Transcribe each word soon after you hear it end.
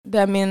det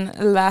är min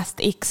last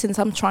ick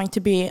since I'm trying to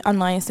be a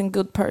nice and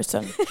good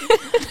person.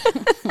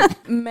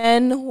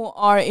 Men who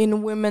are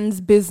in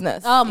women's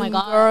business. Oh my in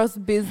God. girls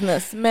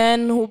business.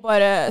 Men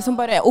som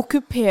bare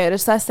okkuperer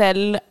seg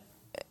selv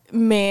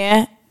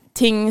med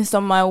ting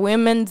som er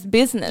women's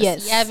business.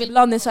 Yes.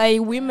 Blander seg i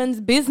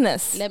women's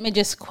business. Let me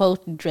just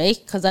quote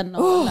Drake, because I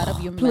know a lot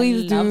of you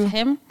men love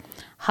him.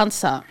 Han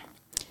sa,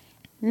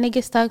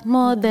 niggas talk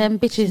more than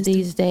bitches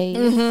these days.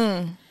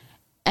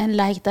 And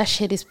like that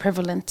shit is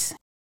prevalent.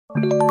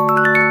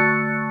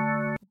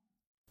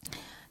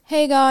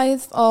 Hei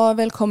guys, og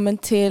velkommen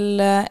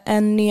til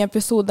en ny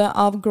episode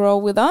av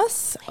Grow With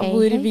Us,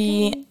 hvor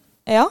vi...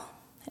 Ja?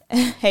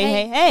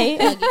 Hei.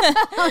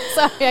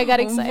 Sorry, I got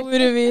excited.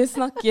 Hvor vi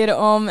snakker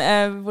om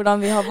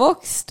hvordan vi har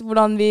vokst,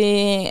 hvordan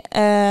vi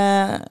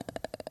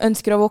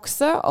ønsker å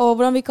vokse, og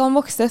hvordan vi kan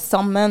vokse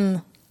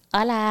sammen.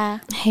 Hola.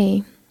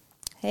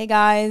 Hey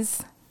guys.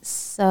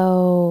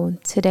 So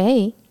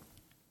today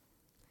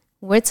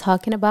we're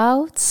talking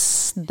about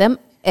them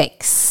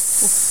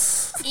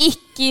icks.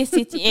 Icky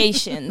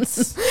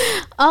situations.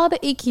 All the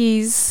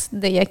ickies,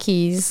 the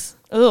yuckies.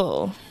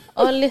 Oh.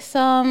 Og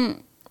liksom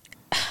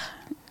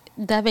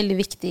det er veldig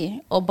viktig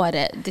å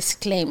bare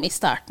disclaim i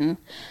starten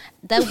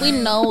that we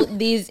know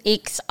these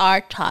icks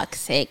are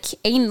toxic.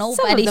 Ain't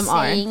nobody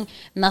saying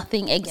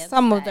nothing against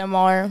Some of them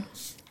are.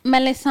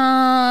 Men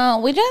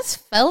liksom, we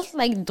just felt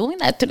like doing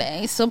that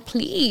today. So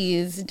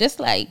please, just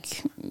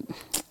like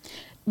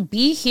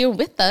be here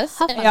with us.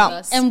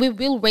 And we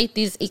will rate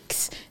these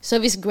icks. Så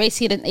hvis Grace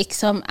sier en ick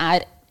som er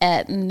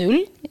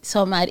 0,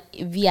 som er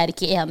vi er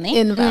ikke enige,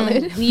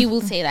 invalid. We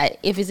will say that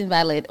if it's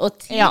invalid. Og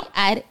 10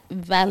 er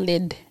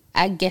valid.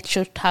 I get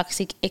your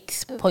toxic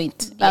icks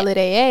point. Valid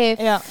AF.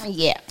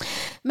 Yeah.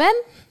 Men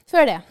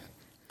før det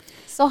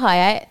så har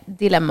jeg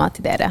dilemma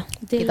til dere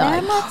i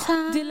dag.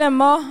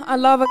 Dilemma. I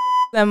love a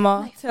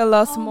dilemma. Tell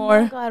us more.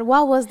 Oh my God,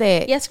 what was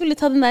that? Jeg skulle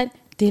ta den der.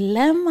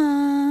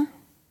 Dilemma.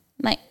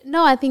 Nei.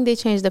 No, I think they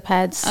changed the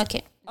pads.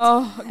 Okay.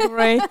 Oh,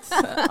 great.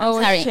 I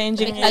was Sorry.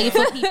 changing it. Beklager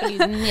for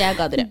people. Jeg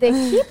ga dere. They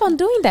keep on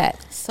doing that.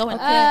 So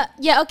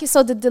Okay,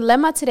 so the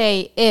dilemma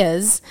today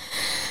is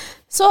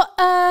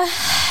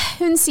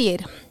hun sier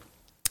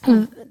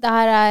det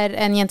her er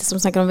en jente som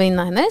snakker om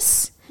venninna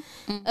hennes.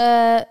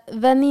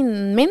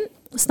 Venninnen min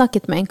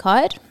snakket med en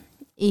kar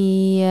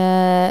i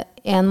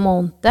en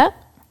måned,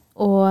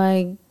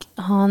 og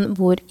han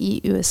bor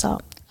i USA.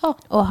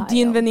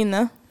 Din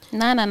venninne?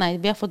 Nei,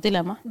 vi har fått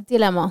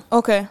dilemma.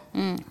 Ok.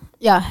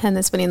 Ja,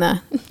 hennes venninne.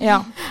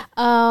 Ja.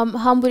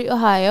 Han bor i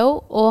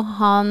Ohio, og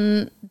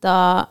han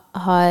da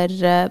har,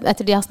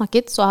 etter de har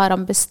snakket, så har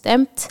han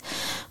bestemt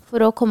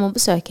for å komme og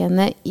besøke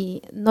henne i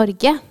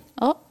Norge.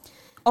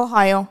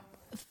 Ohio.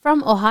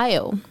 From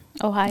Ohio.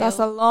 That's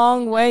a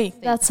long way.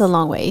 That's a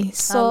long way.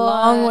 So a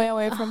long way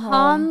away from home.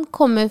 Han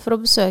kommer for å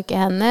besøke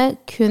henne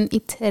kun i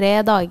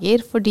 3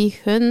 dager, fordi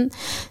hun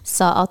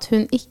sa at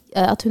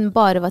hun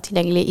bare var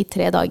tilgjengelig i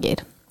 3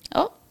 dager.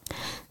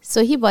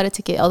 So he bare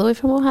took it all the way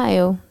from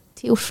Ohio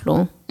til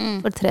Oslo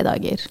for 3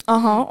 dager.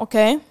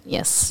 Okay.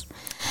 Yes.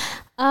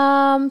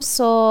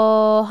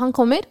 Så han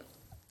kommer.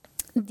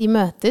 De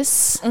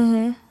møtes.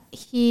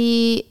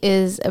 He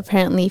is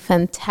apparently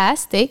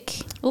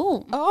fantastic.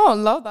 Oh,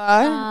 love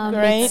that.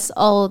 Great. It's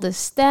all the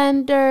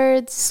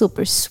standards,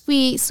 super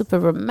sweet, super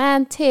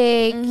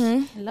romantic.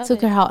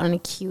 Took her out on a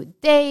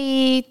cute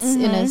date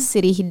in a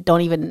city he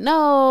don't even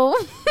know.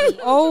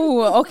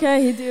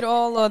 Okay, he did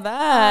all of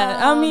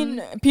that. I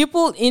mean,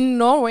 people in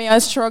Norway are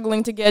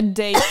struggling to get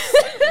dates.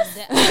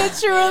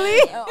 Literally.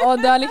 Og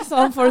det er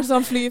liksom folk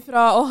som flyr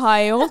fra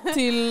Ohio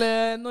til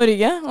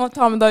Norge og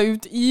tar med deg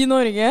ut i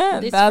Norge.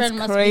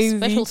 That's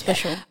crazy.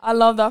 Special. I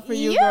love that for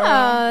you, girl.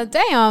 Yeah,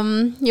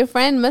 damn. Your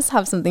friend must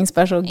have something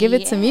special. Give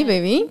it to me,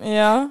 baby.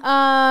 Yeah.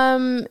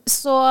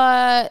 Så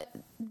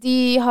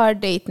de har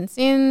daten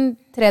sin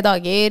 3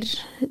 dager.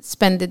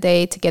 Spend the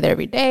day together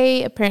every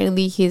day.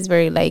 Apparently he's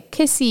very like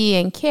kissy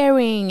and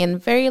caring and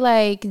very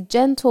like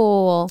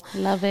gentle.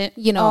 Love it.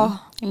 You know.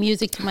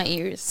 Music to my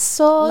ears.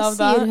 Så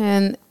sier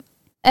hun,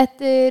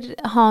 etter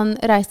han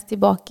reiste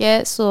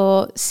tilbake,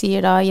 så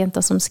sier da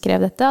jenta som skrev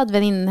dette, at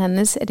venninnen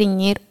hennes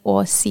ringer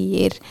og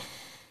sier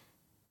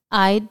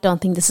I don't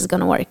think this is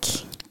gonna work.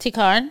 Til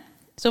Karen,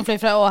 som fløy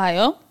fra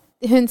Ohio?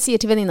 Hun sier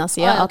til venninna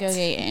si at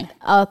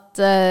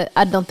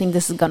I don't think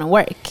this is gonna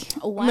work.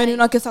 Men hun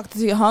har ikke sagt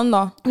det til han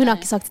da? Hun har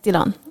ikke sagt det til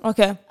han.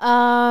 Okay.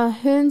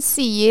 Hun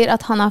sier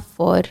at han er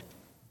for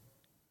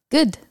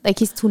good. Like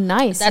he's too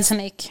nice. That's an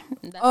ick.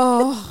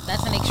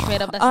 That's an ick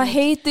straight up. I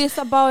hate this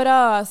about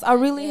us. I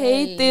really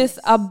hate this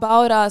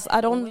about us.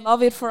 I don't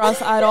love it for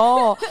us at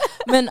all.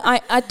 Man,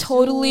 I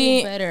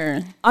totally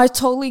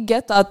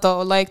get that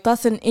though. Like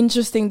that's an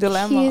interesting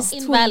dilemma. He's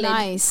too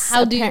nice.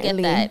 How do you get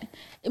that?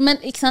 Men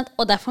ikke sant?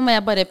 Og derfor må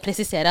jeg bare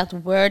presisere at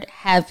word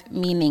have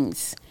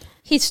meanings.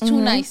 He's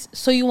too nice.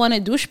 So you want a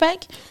douchebag?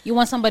 You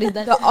want somebody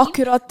that's Det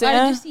akkurat det.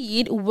 Or you see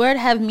it, word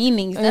have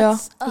meanings.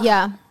 That's,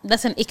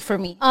 that's an ick for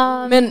me.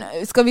 Men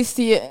skal vi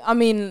si, I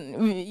mean,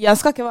 jeg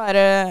skal ikke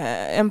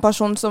være en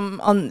person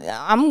som,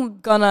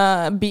 I'm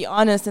gonna be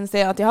honest and say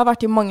at jeg har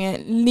vært i mange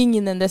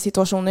lignende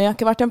situasjoner. Jeg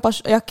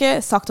har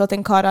ikke sagt at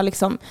en kar er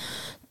liksom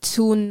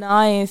too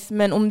nice,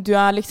 men om du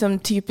er liksom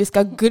typisk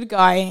a good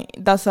guy,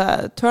 that's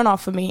a turn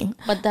off for me.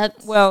 But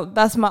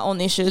that's my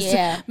own issues.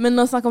 Men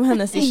nå snakker om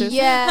hennes issues.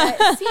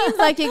 It seems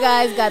like you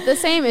guys got the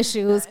same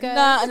issues.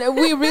 Nah,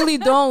 we really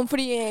don't.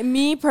 Fordi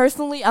me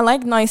personally, I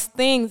like nice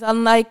things. I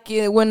like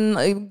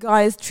when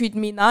guys treat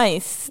me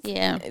nice.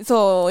 Yeah.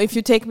 So if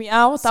you take me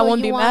out, I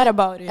won't be mad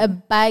about it. A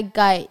bad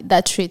guy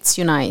that treats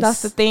you nice.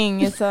 That's the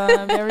thing. It's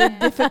a very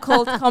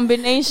difficult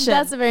combination.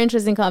 That's a very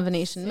interesting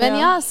combination.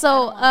 Men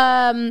so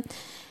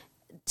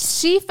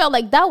she felt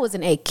like that was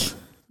an ick.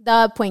 Det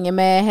er poenget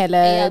med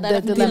hele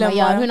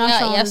dilemma. Hun har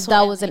sånn,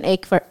 that was an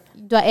ick for...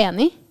 Du er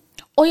enig?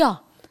 Ja.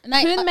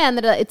 Nei, hun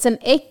mener that it's an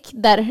ick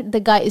that the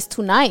guy is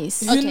too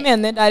nice. Hun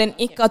mener det er en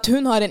ick at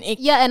hun har en ick.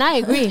 Yeah, and I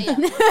agree.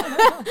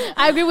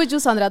 I agree with you,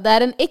 Sandra. Det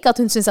er en ick at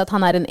hun synes at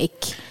han er en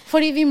ick.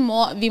 Fordi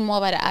vi må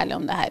være ærlige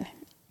om det her.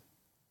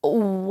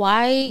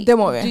 Why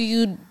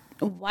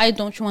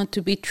don't you want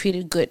to be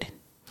treated good?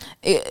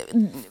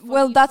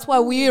 Well, that's why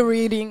we're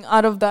reading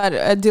out of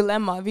that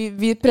dilemma.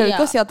 Vi prøver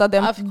ikke å si at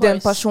den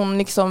personen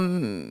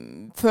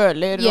liksom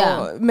føler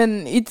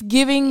men it's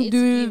giving,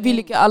 du vil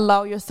ikke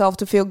allow yourself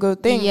to feel good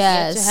things.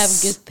 To have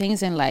good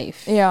things in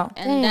life.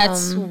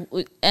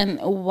 And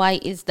why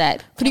is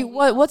that? Fordi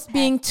what's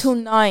being too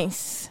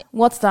nice?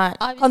 What's that?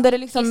 Kan dere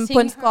liksom på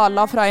en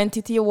skala fra 1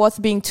 til 10,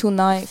 what's being too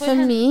nice? For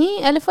me,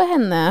 eller for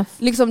henne?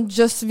 Liksom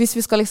just hvis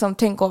vi skal liksom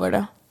tenke over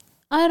det.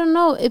 I don't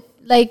know.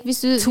 Like,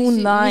 hvis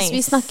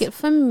vi snakker,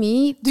 for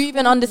me, do you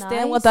even understand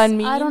nice? What that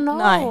means? I don't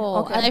know.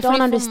 Okay. I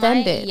don't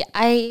understand it.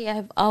 I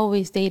have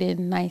always dated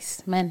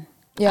nice men.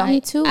 Yeah,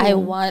 me too. I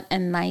want a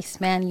nice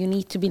man. You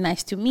need to be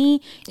nice to me.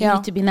 You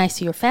need to be nice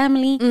to your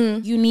family.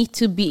 You need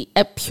to be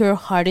a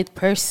pure-hearted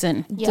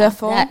person.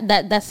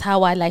 That's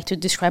how I like to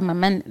describe my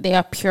men. They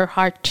are pure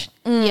heart.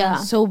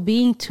 So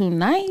being too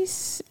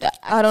nice,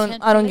 I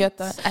don't get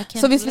that.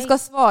 Så hvis vi skal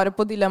svare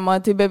på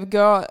dilemmaet til baby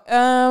girl,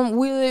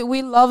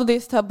 we love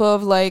this type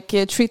of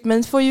like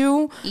treatment for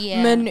you,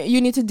 men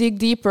you need to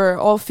dig deeper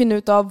og finne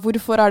ut av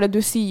hvorfor er det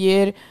du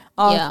sier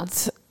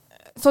at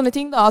sånne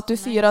ting da, at du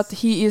sier at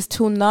he is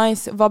too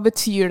nice. Hva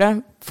betyr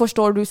det?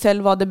 Forstår du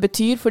selv hva det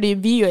betyr? Fordi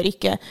vi gjør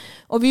ikke.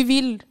 Og vi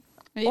vil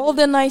all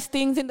the nice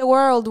things in the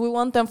world, we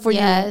want them for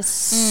you.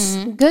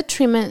 Good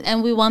treatment.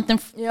 And we want them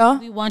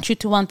we want you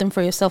to want them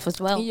for yourself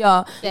as well.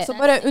 Så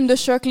bare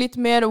undersøk litt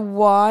mer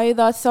why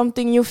that's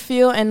something you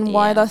feel and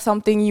why that's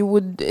something you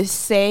would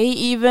say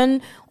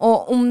even,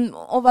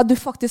 og hva du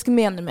faktisk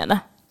mener med det.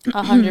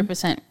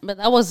 100%. But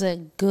that was a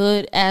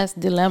good ass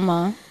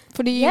dilemma.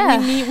 Fordi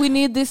we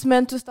need this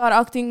men to start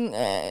acting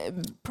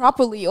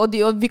properly, og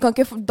vi kan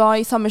ikke da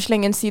i samme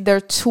slengen si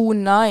they're too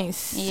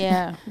nice.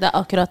 Det er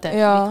akkurat det. Vi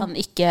kan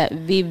ikke,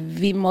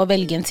 vi må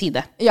velge en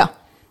side.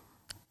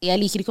 Jeg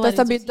liker ikke å være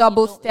That's a bit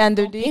double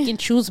standard. Pick and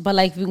choose, but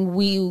like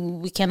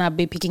we cannot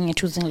be picking and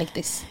choosing like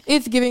this.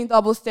 It's giving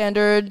double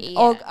standard.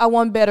 Og I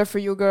want better for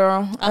you,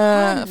 girl.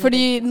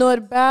 Fordi når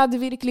bad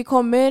virkelig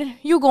kommer,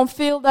 you gonna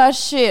feel that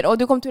shit, og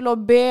du kommer til å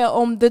be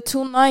om the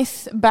too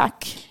nice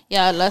back.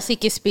 Let's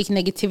ikke speak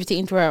negativity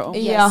into our own.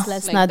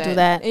 Let's not do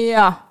that.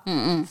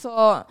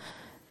 So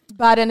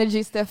bad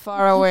energy, stay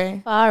far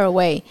away. Far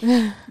away.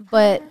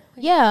 But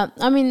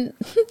I mean,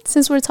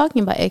 since we're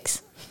talking about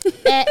icks.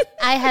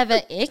 I have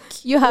an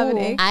ick. You have an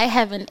ick? I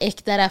have an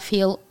ick that I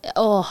feel,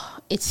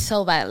 it's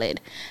so valid.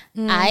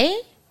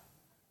 I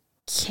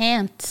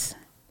can't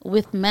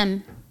with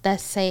men that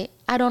say,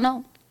 I don't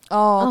know.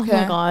 Oh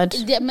my God.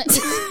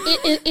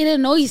 It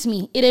annoys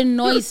me. It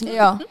annoys me.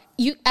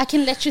 I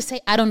can let you say,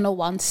 I don't know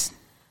once.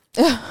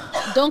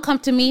 Don't come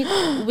to me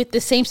with the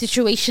same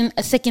situation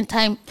a second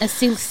time and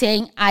still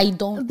saying I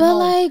don't know. But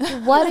like,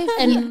 what if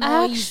you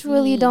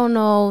actually don't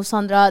know,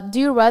 Sandra?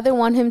 Do you rather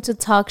want him to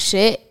talk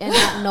shit and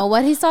not know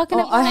what he's talking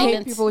about? I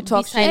hate people who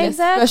talk shit,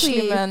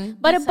 especially men.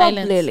 But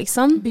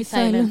Be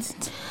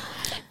silent.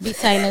 Be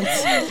silent.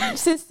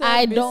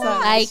 I don't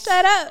like.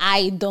 Shut up.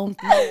 I don't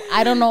know.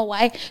 I don't know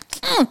why.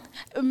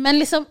 Men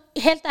liksom,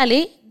 helt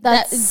ærlig, det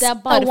er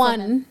bare for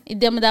menn.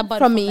 Det er bare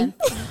from me.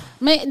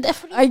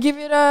 I give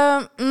it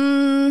a...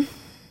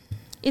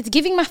 It's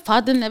giving. My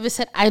father never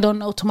said I don't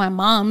know to my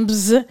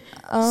moms.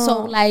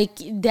 So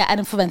like, det er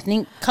en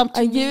forventning.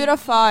 I give it a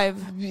 5.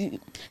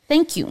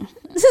 Thank you.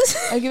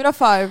 I give it a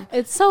 5.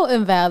 It's so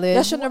invalid.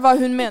 Jeg skjønner hva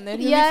hun mener.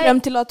 Hun vil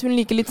frem til at hun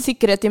liker litt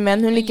sikkerhet i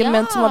menn. Hun liker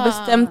menn som har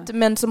bestemt,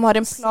 menn som har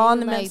en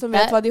plan, menn som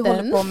vet hva de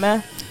holder på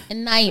med.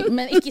 Nei,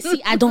 men ikke si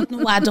I don't know.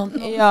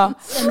 Ja.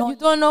 You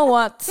don't know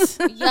what.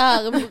 Ja,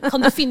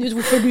 kan du finne ut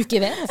hvorfor du ikke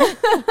vet?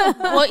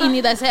 Gå inn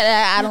i deg selv.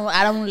 I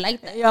don't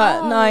like that.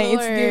 Ja, nei,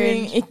 it's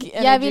giving ikke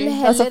energy. Jeg vil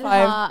heller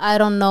ha I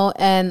don't know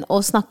enn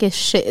å snakke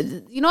shit.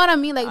 You know what I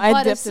mean? Like, I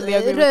bare definitely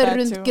agree with rør that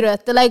rundt too.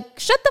 grøtet. Like,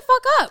 shut the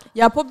fuck up!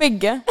 Ja, på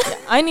begge.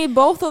 I need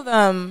both of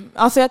them.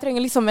 Altså, jeg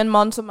trenger liksom en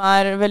mann som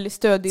veldig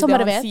stødig i Som det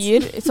bare han vet.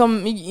 sier. Som,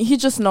 he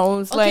just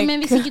knows. Okay, Like, men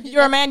hvis ikke du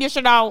you're a man, you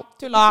should know.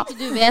 Tulla.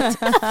 Du vet,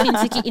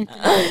 finnes ikke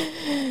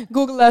internett.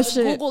 Google that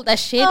shit. Google that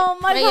shit. Oh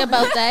my Pray God.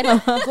 about that.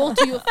 Go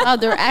to your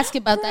father. Ask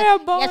about that. Pray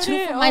about Jeg tror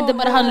for it. meg det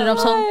bare Oh handler om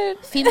my sånn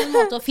God. finn en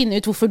måte å finne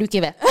ut hvorfor du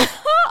ikke vet.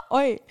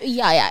 Oi.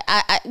 Ja, jeg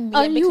you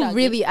beklager.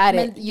 really at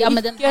it? Men, ja,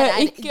 men den her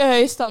Ikke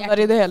høy standard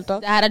i det hele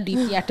tatt. Det her er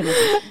dypt hjertemål.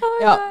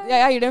 Ja,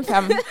 jeg gir det en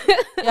 5.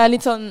 Jeg er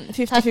litt sånn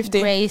Takk,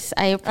 50-50. Grace.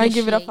 I I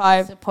give it a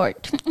appreciate 5.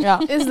 support. Ja.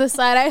 Is the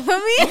side eye for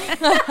me?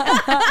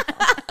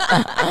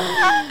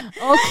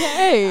 Ok.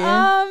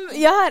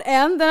 Jeg har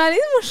en. Den er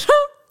litt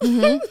morsom.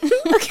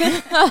 Okay.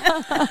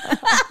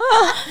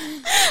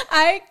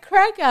 I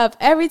crack up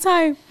every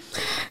time.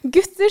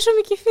 Gutter som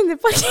ikke finner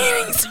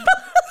parkeringsplass.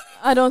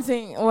 I don't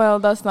think, well,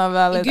 that's not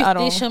valid at Gutter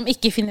all. som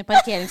ikke finner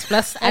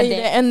parkeringsplass, er Jeg gir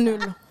det. det en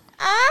 0.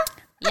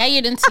 Jeg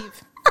gir den 7.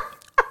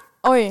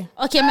 Oi,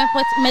 Ok, men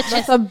med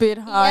that's a bit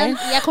high.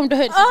 jeg kommer til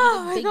å høre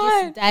som the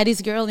biggest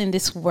daddy's girl in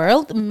this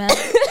world, men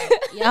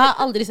jeg har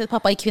aldri sett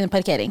pappa ikke finne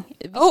parkering.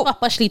 Hvis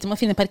pappa sliter med å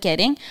finne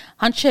parkering,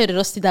 han kjører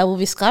oss til der hvor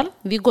vi skal,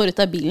 vi går ut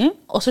av bilen,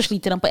 og så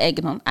sliter han på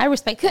egen hånd. I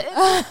respect that.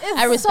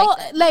 I respect So,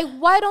 that. like,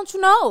 why don't you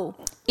know?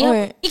 Ja,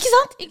 Oi. ikke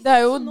sant? Det er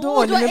jo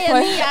dårlig Du er med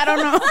enig, I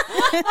don't know.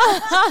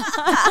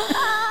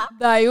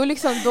 Det er jo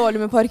liksom dårlig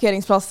med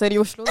parkeringsplasser i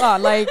Oslo da.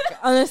 Like,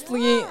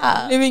 honestly,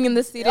 living in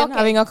the city and Okay.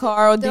 having a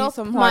car, og de Drop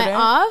som my har det.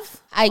 off.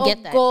 I get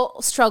og that.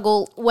 Go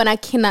struggle when I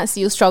cannot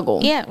see you struggle.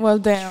 Yeah, Well,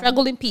 damn.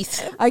 struggle in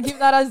peace. I give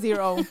that a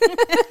 0.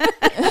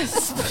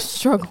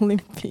 Struggle in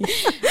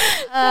peace.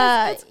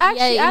 It's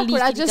actually Jeg awkward.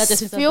 liker I ikke at jeg just synes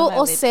det er feel for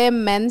å meg se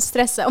menn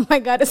stresse. Oh my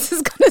god, this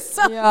is gonna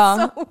sound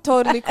Yeah, so...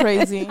 totally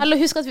crazy. Hallo,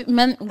 husk at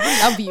men we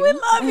love you.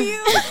 love you.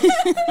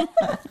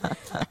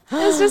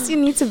 It's just you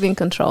need to be in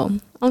control.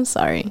 I'm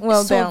sorry.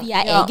 Well, Så damn. vi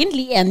er Ja.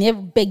 egentlig enige.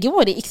 Begge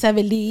våre ikke er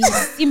veldig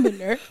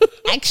similar,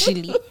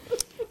 actually.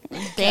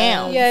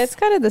 Damn. Yeah, it's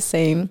kind of the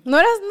same. No,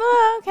 that's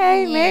no.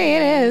 Okay, maybe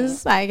it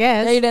is. I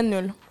guess. Jeg gir det en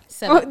 0.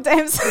 Oh,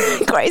 damn,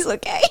 Grace.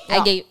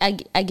 Okay.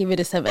 I give it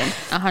a 7.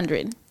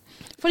 100.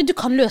 Fordi du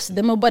kan løse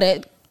det med å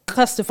bare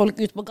kaste folk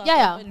ut på gata.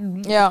 Ja.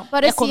 Ja.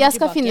 Bare Jeg si kommer jeg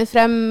skal tilbake. finne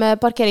frem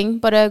parkering.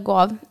 Bare gå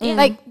av.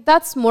 Like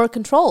that's more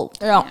control.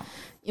 Ja.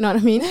 You know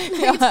what I mean?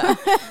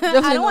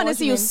 I don't want to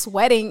see you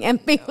sweating and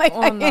being like,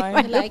 Oh, I hate no.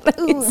 my Like,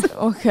 place.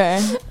 Ok.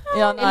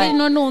 Ja, nei. Eller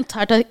når noen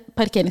tar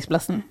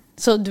parkeringsplassen.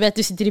 Så du vet,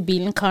 du sitter i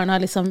bilen, karen har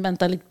liksom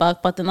ventet litt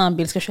bak på at en annen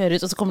bil skal kjøre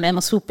ut, og så kommer det en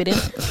og soper inn.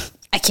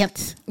 I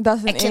can't.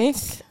 That's I an can't.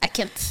 ick. I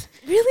can't.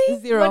 Really?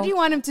 0. What do you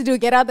want him to do?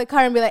 Get out the car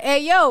and be like, hey,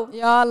 yo.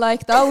 Ja,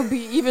 like, that would be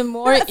even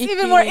more That's icky.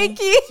 even more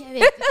icky.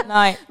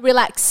 Nei.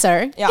 Relax,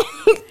 sir. Ja.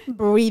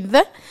 Breathe.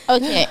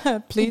 Okay.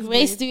 Please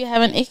Grace, breathe. do you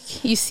have an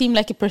ick? You seem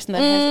like a person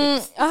that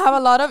has icks. I have a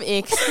lot of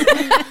icks.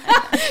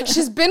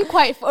 She's been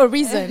quiet for a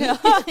reason. I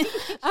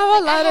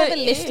have a lot I have of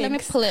a list. Let me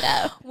icks. pull it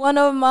out. One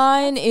of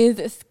mine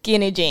is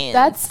skinny jeans.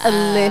 That's a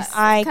list.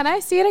 I Can I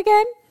see it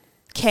again?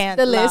 can't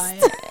the lie.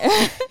 list.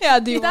 Yeah,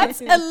 do you want That's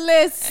to a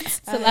list.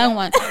 It's a long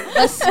one.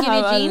 But skinny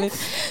have a jeans.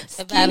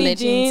 Skinny Valid.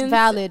 jeans.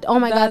 Valid. Oh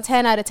my god, That's-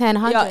 10 out of 10,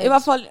 100. Ja, i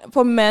hvert fall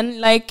på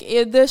menn. Like,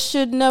 there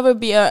should never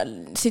be a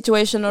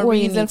situation or Where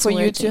you reason need to for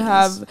wear you to jeans.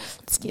 have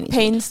Skinny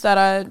pants that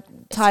are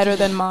tighter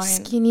than mine.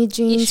 Skinny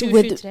jeans Issue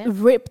with shoot,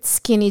 ripped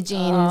skinny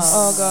jeans.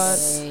 Oh god,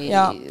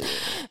 yeah.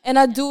 And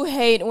I do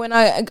hate when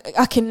I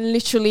can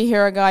literally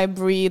hear a guy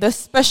breathe,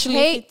 especially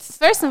if Hate, it's,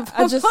 first and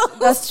I just foremost.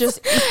 that's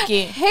just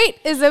icky. Hate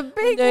is a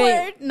big They-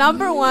 word.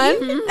 Number one.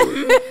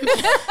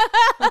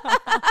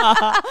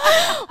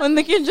 When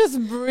they can just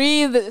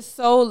breathe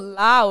so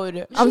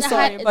loud. I'm Det her-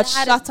 sorry, but det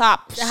her- shut up.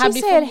 Det her She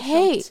blir said for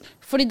hate. morsomt.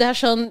 Fordi det er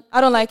sånn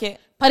I don't like it.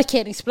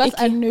 parkeringsplass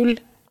er null,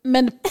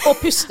 men å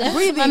puste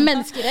som er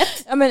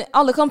menneskerett. I mean,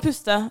 alle kan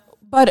puste,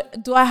 but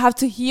do I have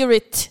to hear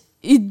it?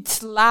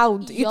 It's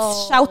loud. Yo.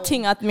 It's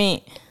shouting at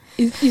me.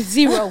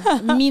 Zero.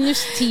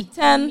 Minus 10.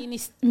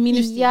 10.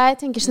 Minus 10. Jeg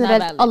tenker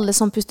generelt valid. alle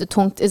som puster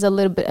tungt is a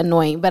little bit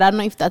annoying. But I don't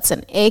know if that's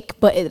an ick,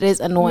 but it is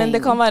annoying. Men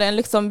det kan være en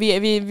liksom,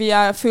 vi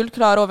er fullt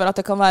klar over at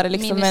det kan være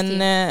liksom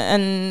Minus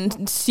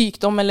en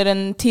sykdom eller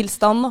en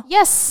tilstand. Da.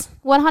 Yes,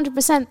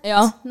 100%.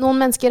 Ja. Noen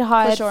mennesker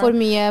har For sure. for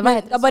mye, hva Men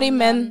heter det er bare i sånn,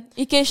 menn,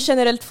 ikke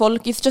generelt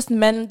folk. It's just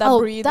men that Oh,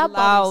 breathe that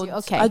bothers loud. you,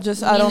 okay.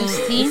 I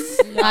don't. Minus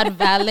 10. Not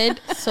valid.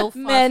 So far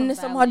Menn from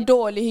som har valid.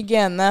 dårlig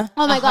hygiene.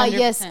 Oh my god, 100%.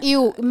 yes.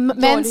 Jo,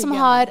 menn som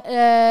har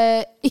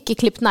ikke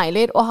klippet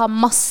negler og har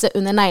masse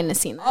under neglene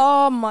sine.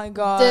 Oh my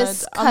god. I'm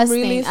Disgusting.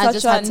 really I such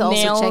just a had to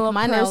also check nail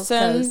my nails,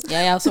 person. 'cause- Ja,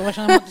 jeg også var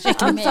sånn, jeg måtte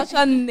sjekke I'm mer. such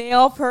a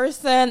nail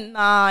person.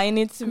 Nah, I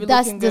need to be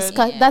That's looking good.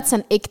 disgusting. That's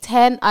an ick.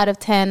 10 out of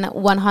 10,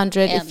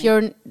 100. If Enig.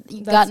 you're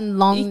gotten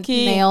long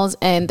icky. nails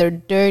and they're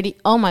dirty,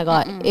 oh my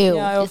god, ew.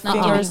 Yeah, your It's not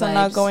fingers going are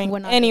not vibes. going We're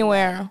not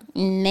anywhere.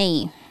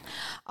 Nei.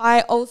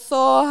 I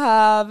also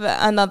have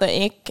another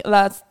ick.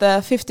 That's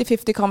the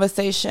 50-50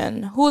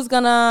 conversation. Who's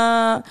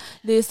gonna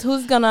this?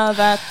 Who's gonna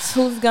that?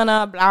 Who's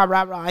gonna blah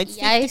blah blah? It's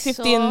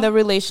 50-50 in the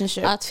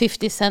relationship. At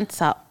 50 Cent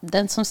sa,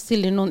 den som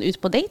stiller noen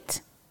ut på date,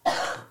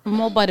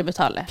 må bare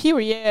betale.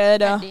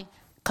 Period.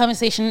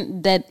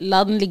 Conversation dead.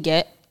 La den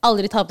ligge.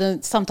 Aldri ta opp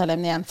den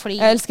samtalen igjen. Fordi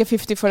jeg elsker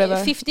 50 for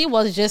det. 50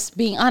 was just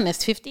being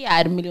honest.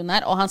 50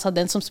 millionær, og han sa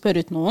den som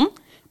spør ut noen,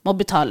 må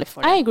betale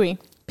for det. I agree.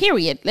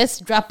 Period.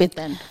 Let's drop it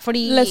then.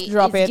 Fordi let's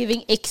drop it's it.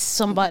 Giving icks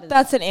somebody.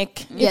 That's an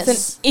ick.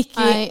 Yes. It's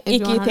an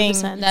icky thing.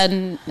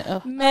 Then,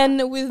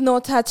 men with no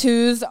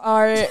tattoos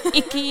are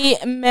icky.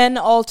 Men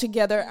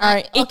altogether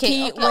are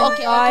icky. When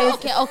guys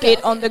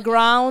spit on the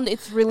ground,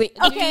 it's really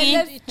icky.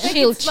 Okay,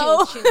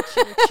 chill.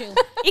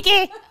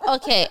 Icky.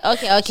 Okay.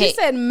 She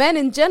said men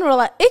in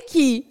general are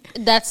icky.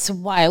 That's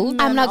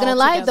wild. I'm not gonna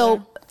lie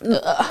though.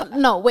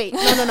 No, wait.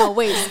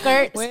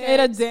 Skirt. Wait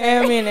a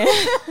damn minute.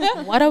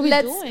 What are we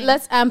doing?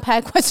 Let's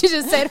unpack what you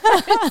just said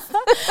first.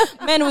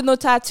 Men with no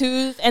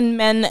tattoos and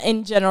men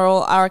in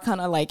general are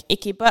kind of like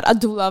icky, but I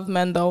do love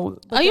men though.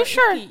 But are you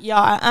sure? Icky.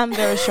 Yeah, I'm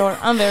very sure.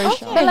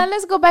 Sure. But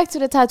let's go back to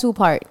the tattoo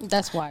part.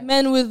 That's why.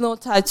 Men with no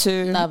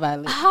tattoo. Not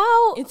valid.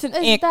 How it's an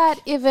is ick.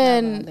 that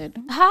even?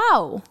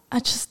 How? I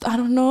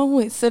don't know.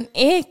 It's an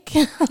ick.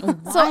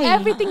 So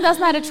everything that's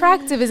not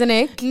attractive is an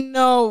ick?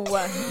 No,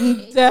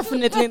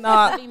 definitely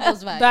not.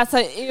 That's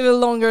an even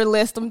longer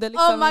list. Om det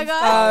liksom oh my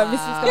God. Hvis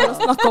vi skal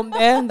snakke om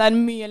det, det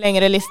en mye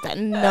lengre liste.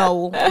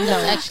 No.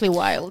 It's actually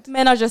wild.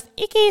 Men are just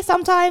icky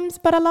sometimes,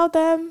 but I love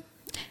them.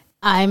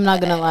 I'm not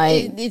gonna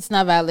lie. It's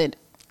not valid.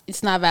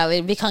 It's not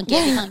valid. We can't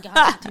get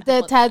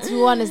the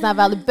tattoo one is not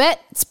valid. But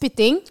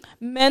spitting.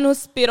 Men who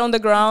spit on the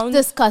ground.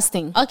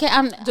 Disgusting. Okay,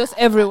 I'm just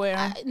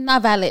everywhere.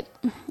 Not valid.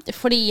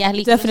 Fordi jeg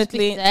liker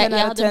Definitely å spytte.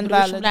 Jeg hadde en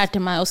bror som lærte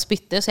meg å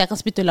spytte, så jeg kan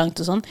spytte langt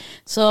og sånn.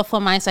 Så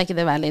for meg så ikke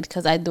det valid,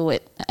 because I do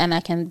it, and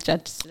I can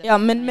judge. Ja,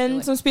 men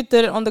menn som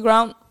spytter on the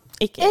ground,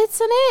 ikke. It's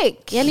an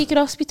ick. Jeg liker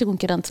å ha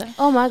spyttekonkurranse.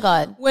 Oh my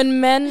God.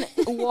 When men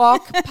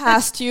walk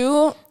past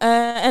you,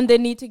 and they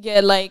need to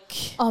get like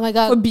oh my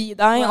God. Forbi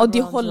deg, og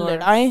de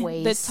holder deg.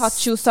 They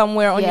touch you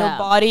somewhere on your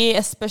body,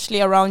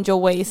 especially around your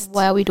waist.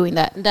 Why are we doing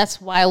that? That's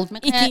wild.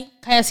 Men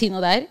kan jeg si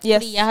noe der? Yes.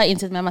 Fordi jeg har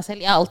innsett med meg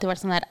selv, jeg har alltid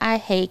vært sånn her, I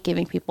hate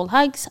giving people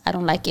hugs, I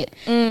don't like it.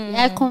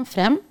 Jeg kom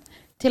frem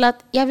til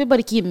at jeg vil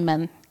bare ikke gi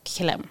menn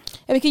klem.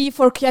 Jeg vil ikke gi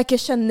folk jeg ikke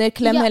kjenner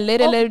klem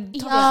heller, eller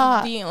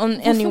ta de on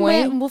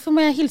anyway. Hvorfor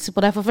må jeg hilse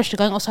på deg for første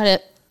gang, og så er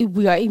det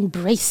we are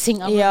embracing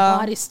our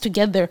bodies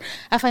together.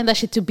 I find that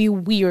shit to be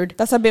weird.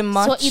 That's a bit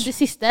much. Så i det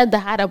siste,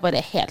 det her er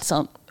bare helt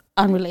sånn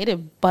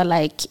unrelated, but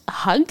like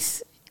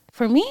hugs,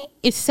 for me,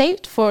 it's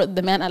saved for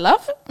the man I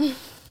love,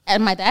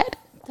 and my dad,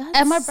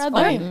 and my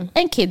brother,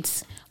 and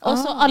kids.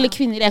 Også alle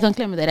kvinner jeg kan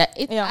klemme dere.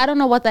 I don't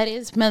know what that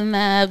is, men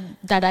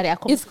det er der jeg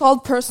kommer. It's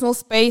called personal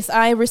space.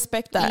 I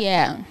respect that.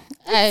 Yeah.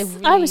 I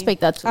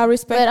respect that too. I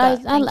respect that.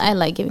 I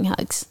like giving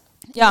hugs.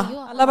 Yeah,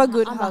 I love a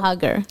good hug. I'm a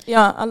hugger.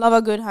 Yeah, I love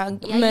a good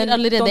hug. Men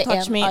don't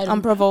touch me,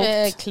 I'm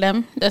provoked.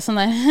 Klem. Det er sånn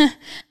der,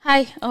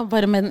 hei, og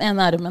bare med den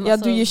ene armen.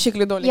 Ja, du gir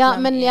skikkelig dårlig klem. Ja,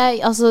 men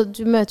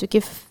du møter jo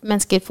ikke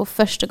mennesker for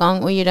første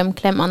gang og gir dem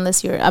klem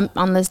unless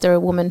they're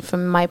a woman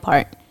from my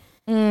part.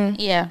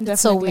 Yeah, it's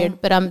so weird,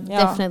 but I'm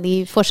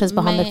definitely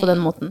forskjellsbehandlet på den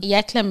måten.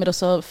 Jeg klemmer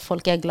også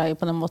folk jeg er glad i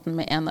på den måten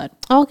med en arm.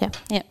 Okay.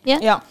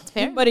 Ja,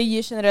 du bare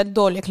gir generelt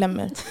dårlige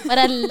klemmer.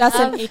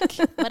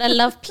 But I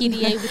love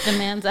PDA with the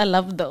mans I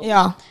love though.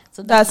 Yeah,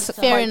 so that's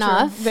fair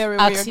enough. Very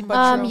weird,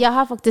 but true. Jeg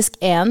har faktisk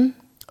en,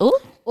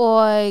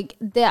 og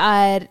det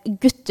er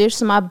gutter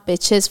som er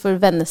bitches for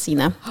vennene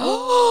sine.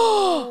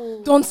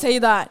 Don't say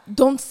that.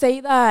 Don't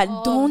say that.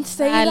 Don't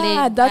say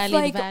that. That's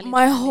like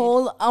my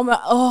whole.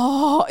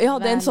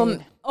 Det er en sånn.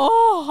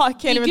 I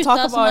can't even talk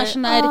about it.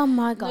 Oh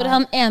my God. Når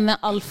han ene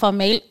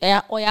alfamail,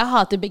 og jeg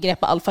hater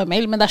begrepet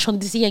alfamail, men det er sånn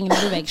disse gjengene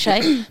beveger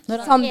seg.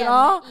 Når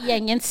Sandra,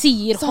 gjengen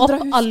sier Sandra,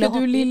 hopp, alle hopper.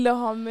 Husker du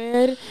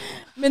Lillehammer?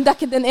 Men det er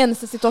ikke den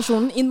eneste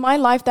situasjonen. In my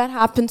life that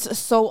happens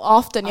so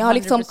often. Jeg har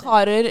liksom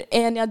karer,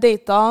 en jeg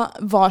data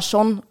var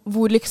sånn,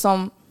 hvor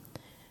liksom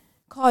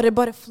karer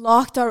bare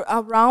flocked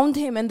around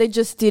him and they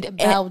just did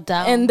it.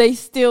 And they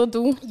still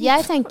do.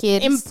 Jeg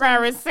tenker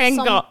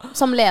embarrassing.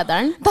 Som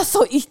lederen. That's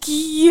so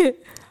icky.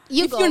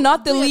 If you're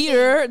not the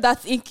leader,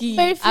 that's icky.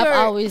 I've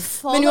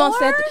always Men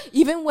uansett,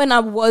 even when I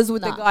was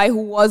with the guy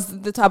who was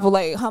the type of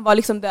like, han var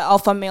liksom the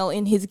alpha male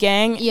in his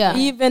gang,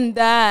 even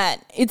that,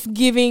 it's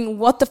giving,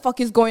 what the fuck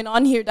is going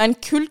on here? Det er en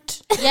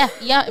kult.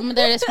 Ja, men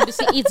det er det skulle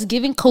si, it's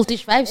giving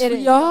cultish vibes.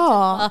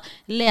 Ja.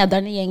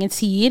 Lederen i gjengen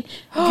sier,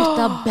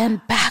 gutta bend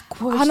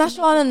backwards. Han er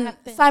sånn,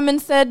 Simon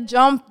said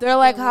jump, they're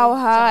like how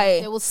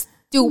high?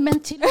 Men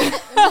til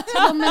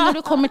og med når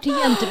du kommer til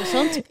jenter og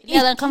sånt,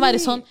 lederen kan være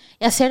sånn,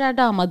 jeg ser det er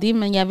dama di,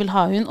 men jeg vil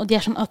ha hun, og de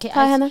er sånn, ok,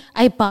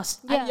 I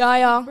bust.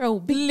 Bro,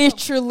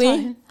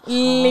 literally.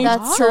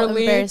 That's so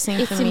embarrassing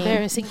for me. It's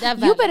embarrassing.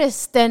 You better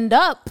stand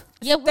up.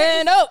 Yeah,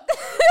 stand up.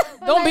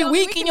 Don't be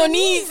weak in your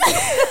knees.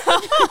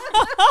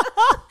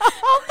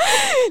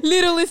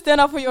 Literally stand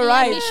up for your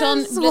rights.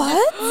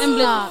 What?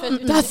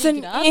 That's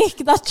an ick.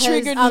 That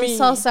triggered me. I'm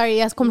so sorry.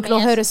 Jag kommer till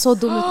att höra så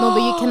dum ut. No,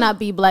 but you cannot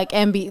be black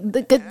and be...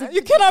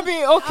 You cannot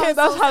be... Okay,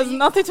 that has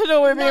nothing to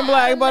do with being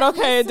black, but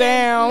okay,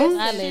 damn.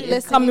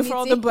 It's coming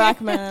from the black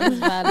man. It's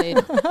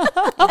valid.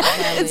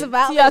 It's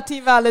valid.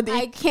 TRT valid.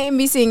 I can't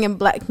be seeing a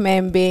black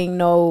man being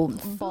no...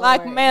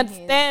 Black man,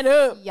 stand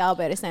up. Y'all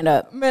better stand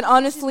up. Men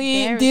honestly,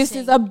 this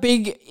is a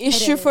big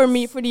issue for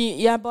me,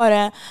 fordi jeg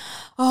bare...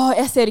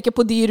 jeg ser ikke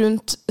på de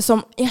rundt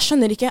som... Jeg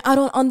skjønner ikke. I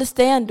don't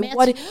understand.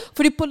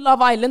 Fordi på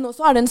Love Island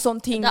også er det en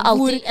sånn ting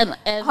hvor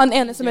han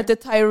ene som heter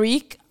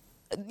Tyreek,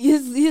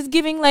 he's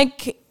giving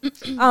like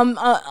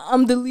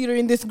I'm the leader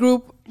in this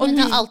group. Og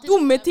de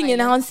dumme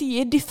tingene han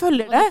sier, de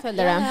følger det.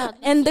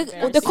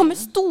 Og det kommer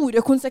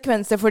store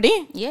konsekvenser for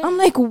dem. I'm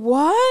like,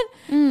 what?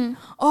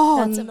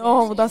 Oh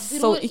no, that's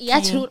so icky.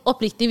 Jeg tror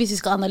oppriktig, hvis vi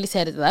skal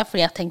analysere det der,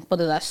 fordi jeg har tenkt på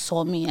det der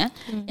så mye.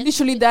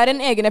 Literally, det er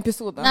en egen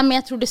episode. Nei, men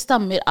jeg tror det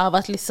stammer av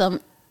at liksom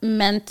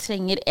menn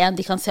trenger en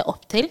de kan se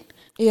opp til.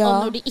 Ja.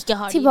 Og når de ikke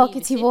har Tilbake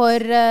til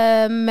vår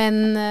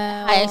menn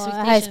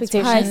high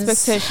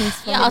expectations.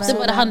 Ja, at det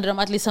bare handler om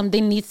at liksom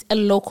they need a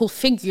local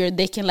figure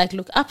they can like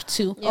look up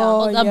to.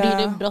 Og da blir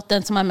det brått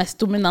den som er mest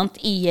dominant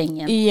i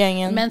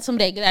gjengen. Men som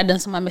regel er den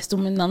som er mest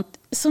dominant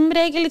som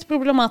regel litt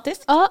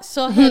problematisk.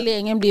 Så hele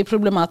gjengen blir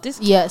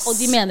problematisk. Og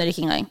de mener det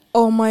ikke engang.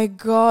 Oh my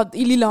god.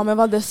 I Lillehammer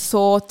var det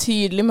så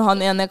tydelig med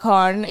han ene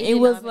karen. It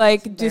was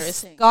like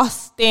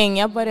disgusting.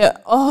 Jeg bare,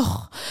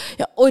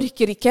 jeg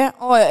orker ikke.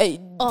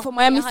 For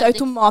meg, jeg mistet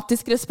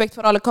automatisk respekt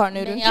for alle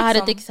karene rundt. Jeg har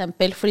et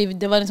eksempel, fordi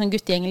det var en sånn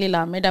guttegjeng i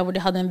Lillehammer, der hvor de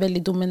hadde en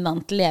veldig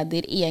dominant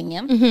leder i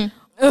gjengen.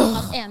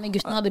 Han ene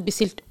gutten hadde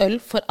bestilt øl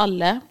for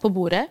alle på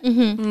bordet.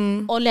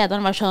 Og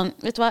lederen var sånn,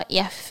 vet du hva,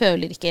 jeg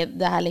føler ikke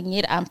det her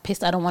lenger. I'm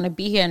pissed, I don't want to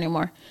be here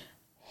anymore.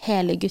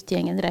 Hele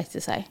guttegjengen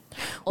reiste seg.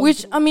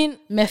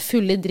 Med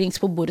fulle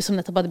drinks på bordet som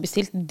nettopp hadde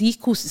bestilt. De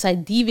koste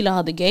seg, de ville ha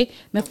det gøy.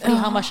 Men fordi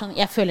han var sånn,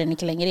 jeg føler den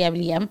ikke lenger, jeg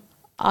vil hjem.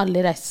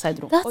 Alle reiste seg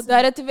dro. Og det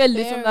er et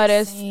veldig sånn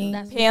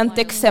pent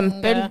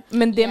eksempel,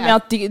 men det med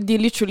at de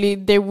literally,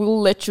 they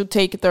will let you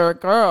take their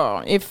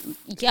girl if,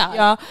 hvis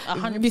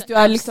du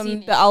er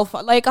liksom the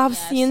alpha. Like, I've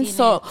seen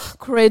so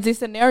crazy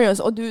scenarios,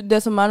 og det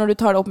som er når du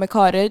tar det opp med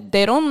karer,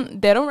 they don't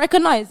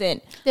recognize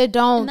it. They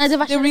don't. They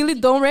really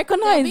don't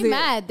recognize it. They'll be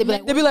mad.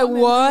 They be like,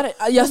 what?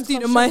 Jeg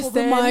styrer meg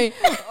selv. Men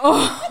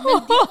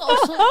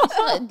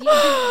de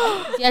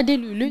er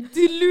Delulu.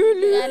 De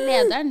er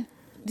lederen.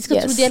 De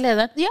skal tro de er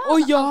lederen. Og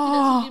de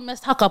blir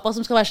mest hakket på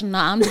som skal være sånn,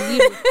 nah, I'm the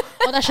leader.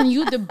 Og det er sånn,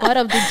 you the butt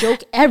of the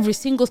joke every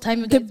single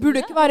time. Det burde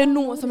ikke være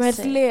noe som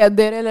helst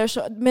leder, eller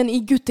så, men i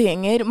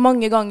guttegjenger,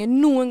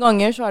 noen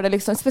ganger så er det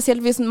liksom,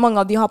 spesielt hvis mange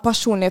av de har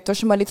personligheter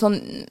som er litt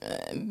sånn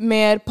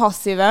mer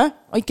passive,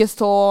 og ikke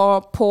så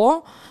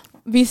på.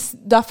 Hvis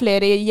det er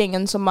flere i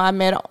gjengen som er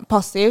mer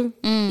passiv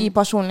i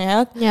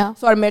personlighet,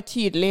 så er det mer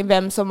tydelig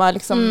hvem som er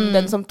liksom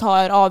den som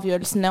tar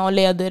avgjørelsene og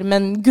leder.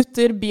 Men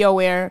gutter, be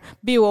aware,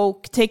 be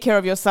woke, take care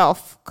of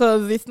yourself,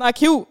 because it's not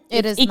cute.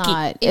 It is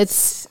not.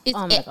 It's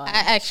oh my God.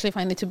 I actually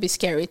find it to be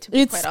scary, to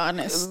be quite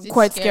honest. It's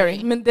quite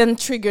scary. Men den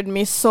triggered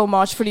me so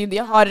much, fordi de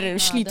har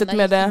slitet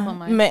med det,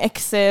 med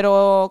ekser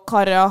og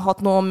karer har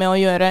hatt noe med å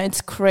gjøre. It's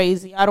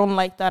crazy. I don't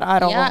like that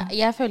at all.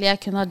 Jeg føler jeg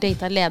kunne ha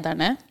datet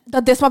lederne. Det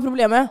er det som er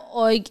problemet.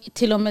 Og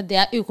til og med det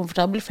er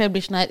ukomfortabelt, for jeg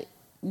blir sånn her,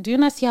 do you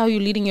not see how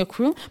you're leading your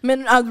crew?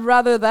 Men I'd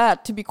rather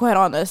that, to be quite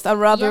honest. I'd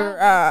rather...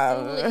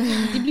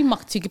 De blir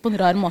maktsyke på en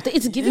rar måte.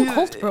 It's giving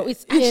cult, bro.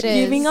 It's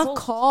giving a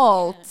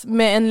cult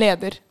med en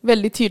leder.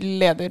 Veldig tydelig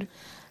leder.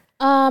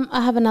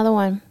 I have another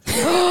one.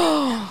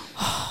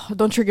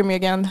 Don't trigger me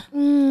again.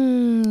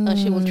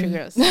 She will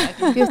trigger us.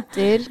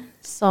 Gutter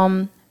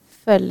som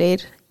følger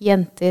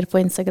jenter på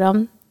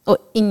Instagram, og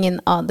ingen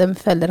av dem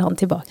følger han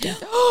tilbake.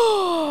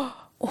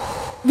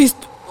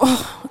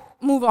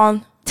 Move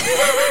on.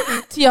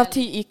 10 av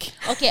 10 ikk.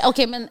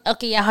 Okay, men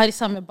jeg har i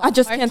samme ballpark. I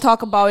just can't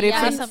talk about it.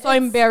 It's so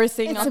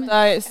embarrassing.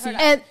 Nei,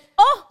 jeg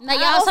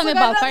har samme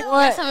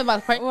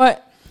ballpark.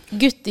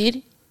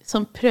 Gutter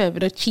som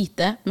prøver å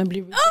cheate, men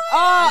blir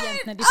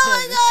jentene de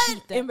prøver å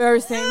cheate.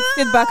 Embarrassing.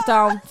 Sit back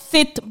down.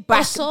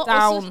 Og så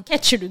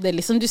catcher du det,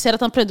 liksom. Du ser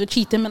at han prøvde å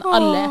cheate, men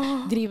alle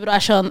driver og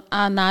er sånn,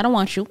 nah, I don't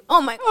want you.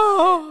 Oh my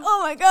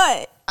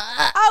God.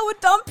 I would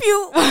dump you.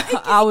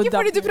 Ikke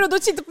fordi du prøvde å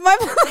cheate på meg.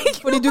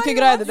 Fordi du ikke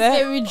greide det.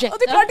 Og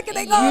du klarte ikke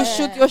det engang. You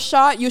shoot your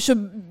shot. You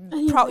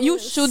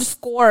should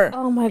score.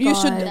 Oh my God. You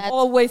should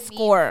always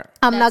score.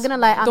 I'm not gonna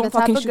lie. I'm the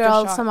type of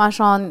girl som er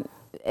sånn,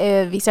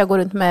 hvis jeg går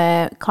rundt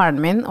med karen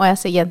min, og jeg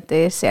ser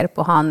jenter ser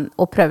på han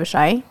og prøver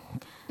seg,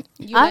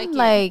 I'm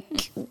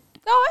like,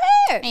 go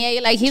ahead. Yeah,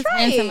 you're like, he's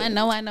handsome. I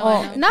know.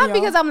 Not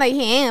because I'm like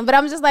him, but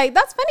I'm just like,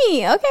 that's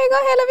funny. Okay, go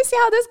ahead. Let me see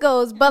how this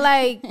goes. But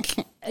like,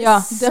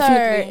 yeah, sir,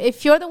 definitely.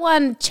 if you're the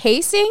one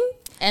chasing,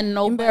 And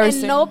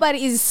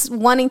nobody is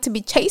wanting to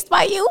be chased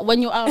by you.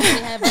 When you already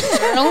have a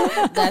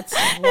girl, that's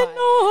why.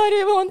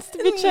 Nobody wants to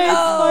be chased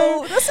by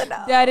you.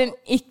 Det en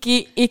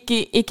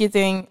ikke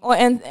ting.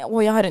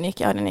 Og jeg har en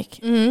ikk.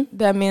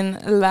 Det min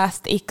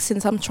last ick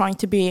since I'm trying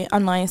to be a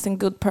nice and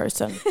good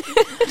person.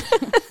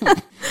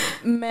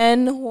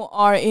 Men who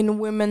are in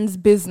women's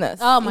business.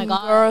 Oh my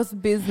God. Girls'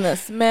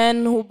 business.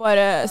 Men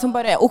som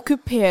bare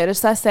okkuperer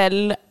seg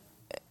selv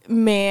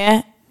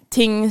med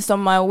ting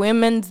som er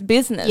women's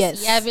business.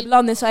 Yes.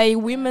 Blander seg i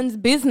women's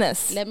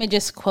business. Let me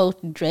just quote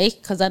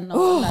Drake, because I know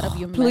a lot of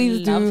you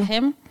men love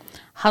him.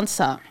 Han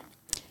sa,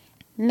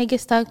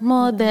 niggas talk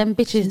more than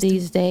bitches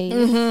these days.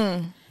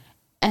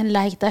 And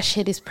like that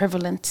shit is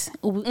prevalent.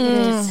 We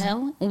can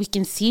tell, we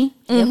can see.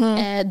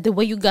 The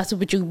way you gossip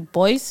with your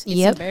boys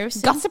is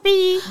embarrassing.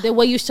 Gossipy. The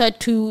way you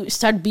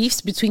start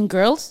beefs between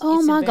girls.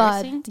 Oh my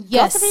God.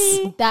 Yes.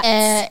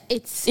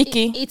 It's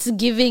icky. It's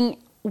giving.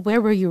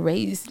 Where were you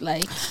raised?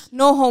 Like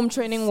no home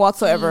training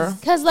whatsoever.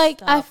 Because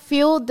like I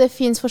feel det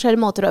finns forskjellige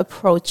måter å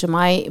approache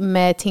meg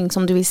med ting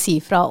som du vil si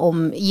fra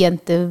om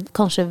jenter,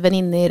 kanskje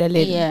venninner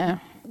eller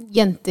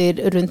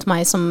jenter rundt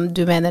meg som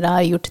du mener har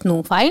gjort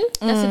noe feil.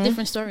 That's a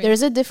different story.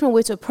 There's a different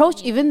way to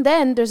approach. Even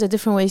then, there's a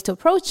different way to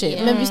approach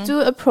it. Men hvis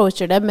du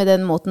approacher det med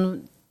den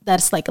måten,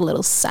 that's like a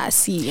little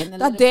sassy.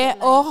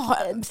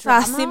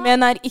 Sassy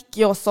menn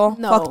ikke også,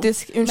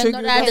 faktisk. Unnskyld,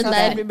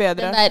 det blir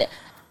bedre.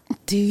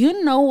 Do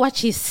you know what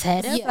she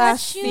said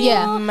about you?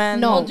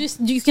 No.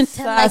 You can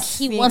tell like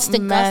he wants the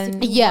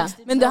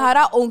gossip. Men det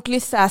her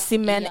ordentlig sassy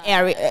men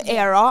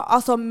era.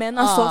 Altså, menn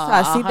så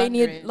sassy. They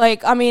need,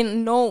 like, I mean,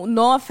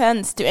 no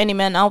offense to any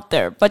men out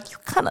there, but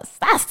you're kind of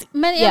sassy.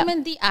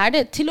 Men de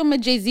det. Til og med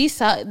Jay-Z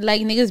sa,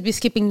 like, niggas be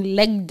skipping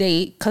leg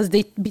day because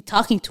they be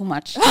talking too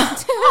much.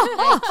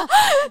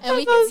 And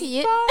we can see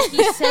it.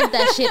 He said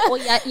that shit. Og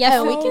jeg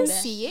følte det.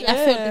 Jeg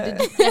følte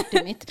det i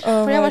hjertet mitt.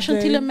 For jeg var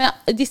sånn, til og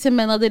med disse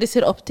mennene dere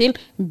ser opp til,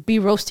 be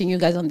roasting you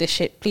guys on this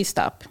shit. Please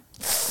stop.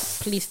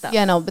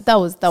 Yeah, no, but that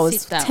was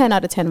 10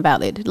 out of 10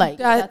 valid. Like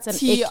that's an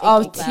 10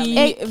 av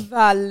 10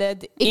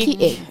 valid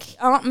ick.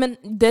 Ja, men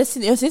jeg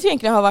synes vi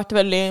egentlig har vært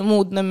veldig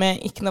modne med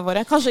ikkene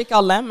våre. Kanskje ikke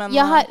alle, men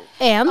jeg har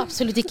en.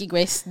 Absolutt ikke,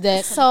 Grace.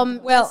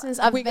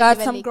 We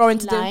got some growing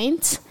to do.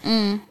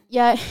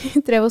 Jeg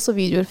drev også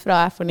videoer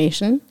fra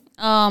Affirmation.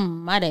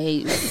 My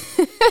days.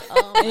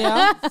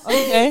 Yeah,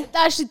 okay.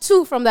 There's actually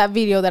two from that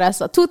video that I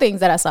saw. Two things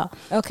that I saw.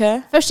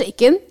 Okay. Første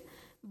ikken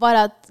var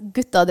at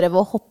gutta drev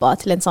og hoppa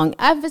til en sang.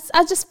 I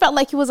just felt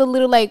like it was a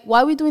little like,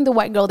 why are we doing the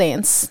white girl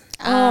dance?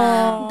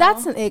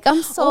 That's an ick.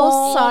 I'm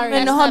so sorry.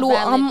 Men hallo,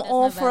 I'm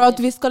all for at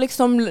vi skal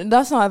liksom,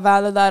 that's not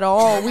valid at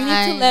all. We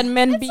need to let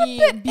men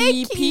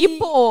be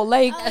people.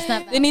 Like,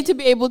 they need to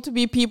be able to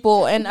be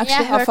people and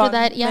actually have fun.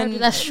 Jeg hørte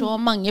det så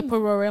mange på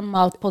Rory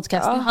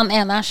Mouth-podcasten. Han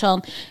ene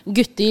sånn,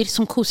 gutter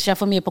som koser seg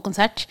for mye på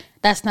konsert.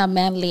 That's not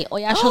manly. Og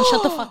jeg sånn,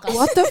 shut the fuck up.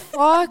 What the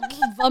fuck?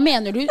 Hva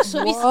mener du?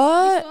 Så hvis du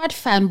har vært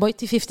fanboy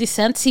til 50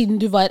 Cent siden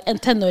du var en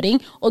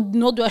tenåring, og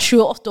nå du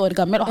 28 år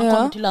gammel, og han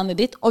kommer til landet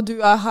ditt, og du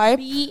hype,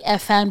 be a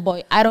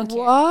fanboy. I don't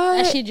care.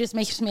 That shit just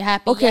makes me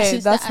happy. Okay,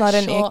 that's not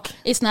an ick.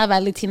 It's not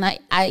valid, Tina.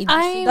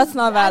 That's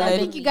not valid. I don't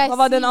think you guys Hva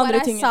var den see andre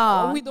what tingen? I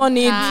saw. We don't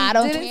need.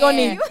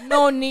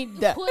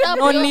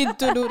 No need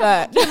to do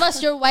that. Give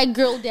us your white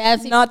girl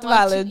dance. Not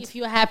valid. If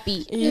you're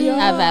happy.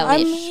 Not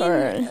valid. I'm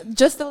sure.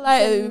 Just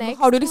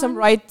har du liksom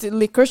right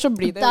liquor, så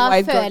blir det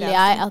white girl dance. Da føler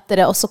jeg at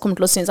dere også kommer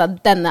til å synes at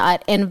denne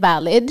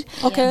invalid.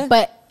 Okay.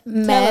 But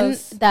men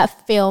that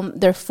film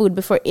their food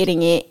before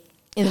eating it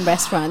in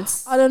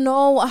restaurants. I don't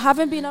know. I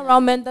haven't been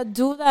around men that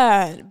do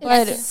that.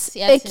 But it's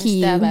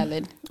icky.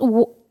 Valid.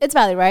 It's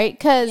valid, right?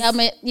 Because ja,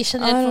 men jeg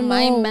kjenner for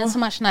meg, men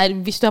som sånn her,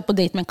 hvis du på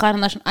date med en kar,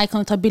 han sånn, jeg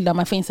kan ta bilder av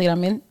meg for Instagram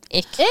min.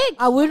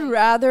 I would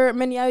rather,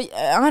 men I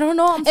don't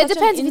know. It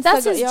depends. If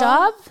that's his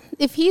job,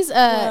 if he's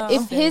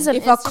he's an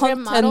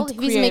Instagram model, if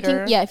he's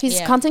making if he's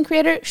a content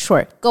creator,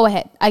 sure, go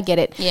ahead. I get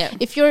it. Yeah.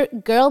 If your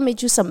girl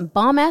made you some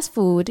bomb ass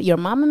food, your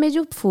mama made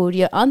you food,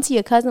 your auntie,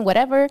 your cousin,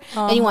 whatever,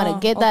 and you want to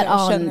get that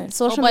on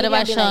social media,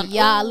 be like,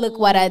 yeah, look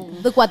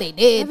what they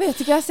did. Jeg vet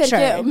ikke, jeg ser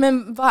ikke,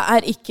 men hva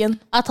ikken?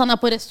 At han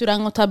på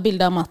restaurant og tar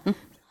bilder av maten.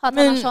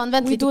 Men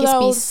we do that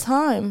all the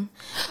time.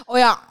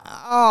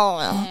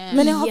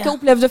 Men jeg har ikke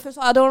opplevd det før,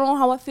 så I don't know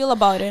how I feel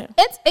about it.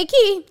 It's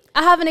icky.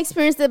 I haven't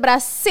experienced it, but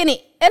I've seen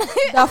it.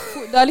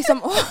 Det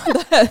liksom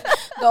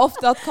det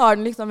ofte at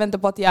karen liksom venter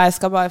på at jeg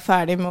skal være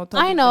ferdig med å ta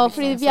I know,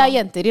 fordi vi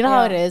jenter, you know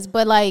how it is,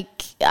 but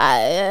like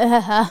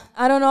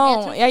I don't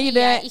know. Jeg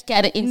ikke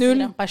en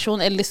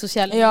Instagram-person eller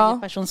sosiale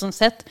medier-person som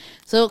sett,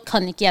 så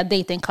kan ikke jeg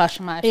date en kar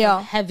som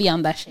heavy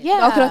on that shit.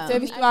 Akkurat det,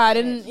 hvis du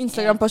en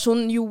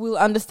Instagram-person, you will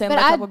understand but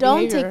that type of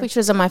behavior. But I don't take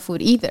pictures of my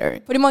food either.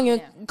 Fordi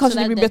mange kanskje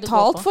de blir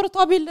betalt for å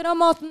ta bilder av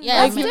maten.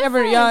 Like you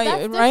never,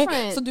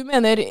 right? Så du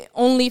mener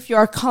only if you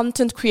are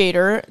content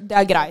creator,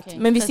 det greit.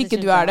 Men Men hvis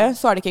ikke du det,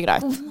 så det ikke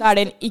greit. Da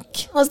det en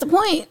ick. What's the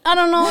point? I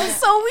don't know. It's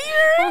so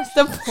weird. What's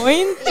the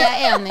point?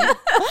 Jeg enig.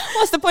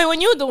 What's the point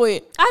when you do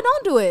it? I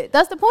don't do it.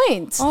 That's the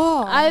point.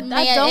 I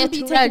don't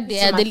be taking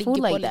det ligger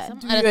på, liksom.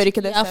 Du gjør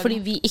ikke det selv. Ja, fordi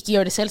vi ikke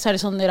gjør det selv, så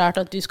det sånn rart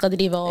at du skal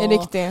drive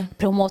og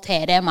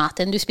promotere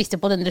maten du spiste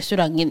på den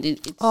restauranten.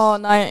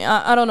 Nei,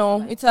 I don't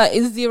know. It's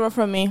zero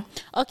from me.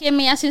 Ok,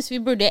 men jeg synes vi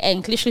burde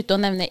egentlig slutte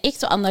å nevne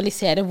X og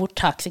analysere hvor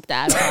toxic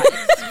det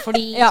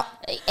fordi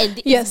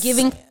it's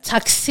giving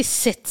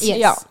toxicity.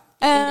 Ja.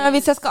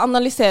 Hvis jeg skal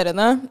analysere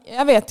det,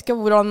 jeg vet ikke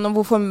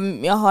hvorfor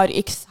jeg har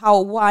X,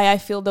 why I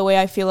feel the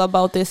way I feel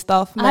about this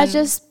stuff. I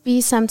just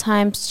be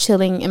sometimes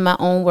chilling in my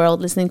own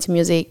world, listening to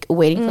music,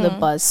 waiting for the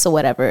buzz or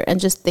whatever, and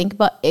just think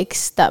about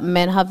X that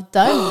men have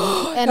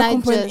done. And I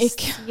just,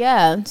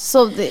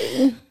 so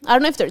I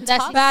don't know if they're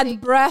toxic.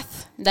 Bad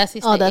breath. That's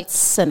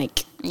an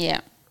ick.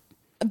 Yeah.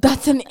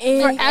 That's an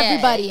ick. For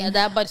everybody.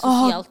 Det bare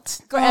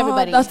sosialt. For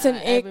everybody. That's an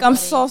ick. I'm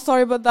so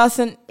sorry, but that's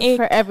an ick.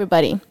 For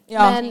everybody.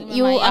 Men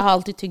jeg har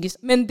alltid tygget.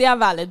 Men det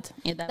valid.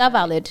 Det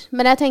valid.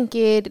 Men jeg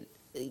tenker,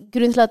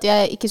 grunnen til at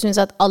jeg ikke synes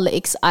at alle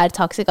icks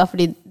toxic,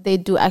 fordi they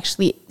do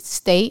actually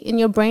stay in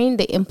your brain,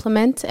 they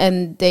implement,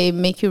 and they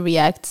make you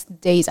react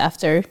days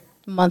after,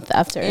 month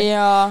after.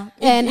 Yeah.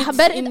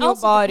 But it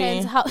also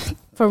depends how...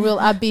 For real,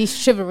 I'd be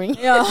shivering.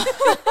 Ja.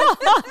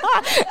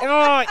 Jeg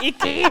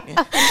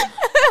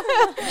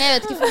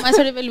vet ikke, for meg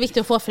så det veldig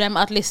viktig å få frem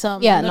at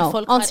liksom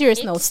on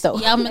serious notes though.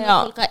 Ja, men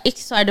når folk har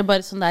X, så det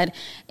bare sånn der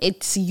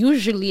it's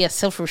usually a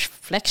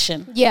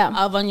self-reflection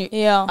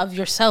of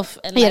yourself.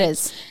 And it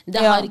is.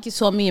 Det har ikke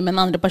så mye med den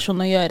andre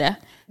personen å gjøre.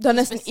 Det har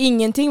nesten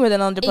ingenting med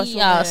den andre personen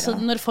å gjøre. Så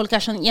når folk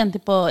sånn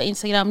jenter på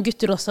Instagram,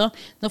 gutter også,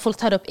 når folk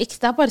tar opp X,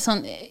 det bare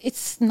sånn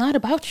it's not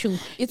about you.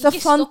 It's a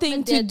fun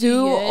thing to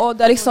do, og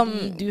det liksom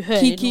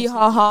kiki,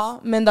 haha,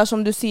 men det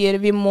som du sier,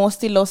 vi må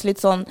stille oss litt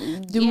sånn,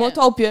 du må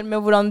ta oppgjør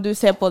med hvordan du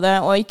ser på det,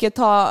 og ikke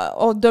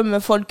dømme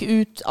folk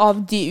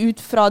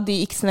ut fra de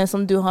X-ene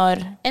som du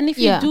har. And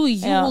if you do,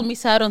 you will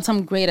miss out on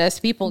some great-ass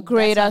people.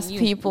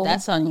 People.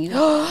 That's on you.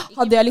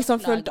 Hadde jeg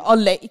liksom følt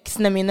alle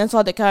X-ene mine, så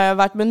hadde ikke jeg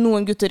vært med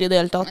noen gutter i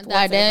det hele tatt.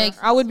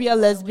 I would be a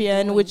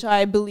lesbian, which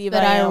I believe I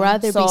am. But I'd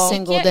rather be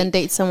single than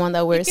date someone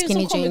that wears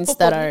skinny jeans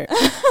that are...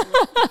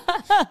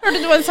 Hørte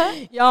du hva jeg sa?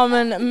 Ja,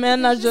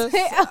 men I just...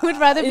 I would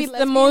rather be lesbian. It's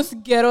the most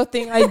ghetto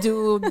thing I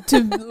do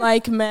to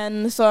like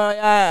men, så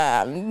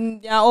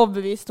jeg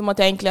overbevist om at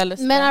jeg egentlig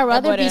lesbian. Men I'd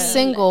rather be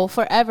single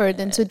forever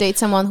than to date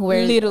someone who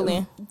wears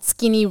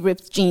skinny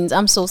ripped jeans.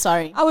 I'm so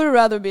sorry. I would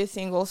rather be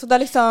single. Så det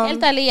liksom...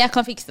 Helt ærlig, jeg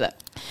kan fikse det.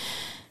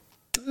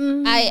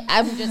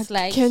 I'm just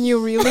like... Can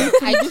you really?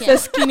 These are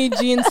skinny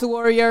jeans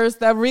warriors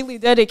that are really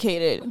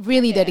dedicated.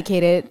 Really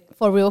dedicated.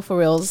 For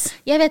reals.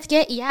 Jeg vet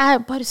ikke, jeg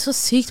bare så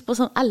sykt på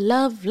sånn I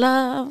love.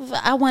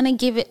 I want to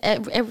give it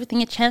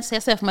everything a chance.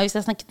 Jeg ser for meg hvis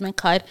jeg snakket med en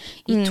kar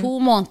i 2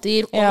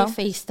 måneder over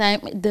FaceTime.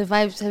 The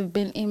vibes have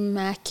been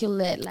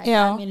immaculate. Like,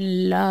 I'm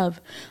in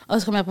love.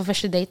 Og så kommer jeg på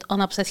første date, og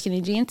han har på seg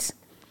skinny jeans.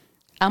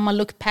 I'm gonna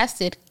look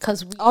past it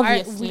because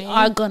we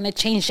are gonna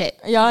change it.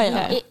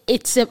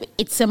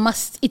 It's a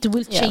must. It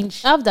will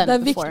change. I've done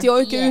it before. Det viktig å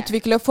ikke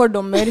utvikle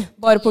fordommer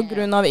bare på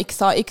grunn av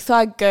X-a.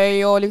 X-a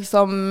gøy å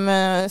liksom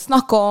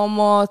snakke om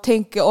og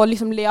tenke og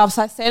liksom le av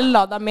seg selv.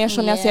 Da. Det mer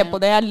sånn jeg ser på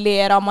det. Jeg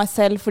ler av meg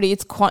selv fordi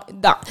it's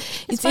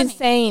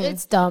insane.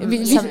 It's dumb.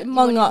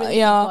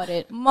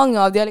 Mange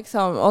av de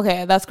liksom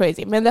okay, that's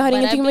crazy. Men det har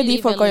ingenting med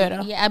de folk å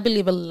gjøre. I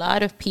believe a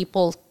lot of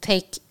people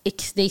take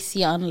X they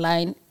see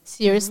online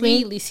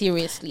really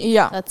seriously.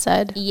 Yeah. That's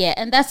sad. Yeah,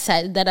 and that's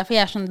sad. Det derfor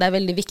jeg det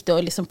veldig viktig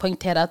å liksom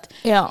poengtere at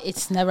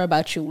it's never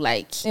about you.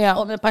 Like,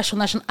 om en person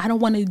sånn, I don't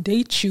want to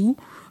date you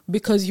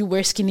because you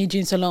wear skinny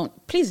jeans alone.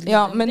 Please leave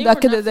them. Men det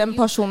ikke det den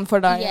personen for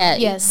deg.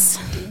 Yes.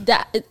 Det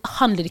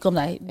handler ikke om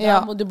deg.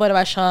 Da må du bare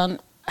være sånn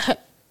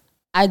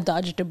I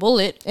dodged the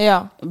bullet.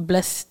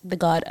 Bless the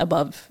God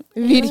above.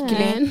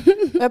 Virkelig.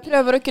 Jeg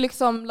prøver å ikke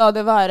liksom la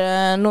det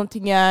være noen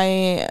ting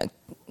jeg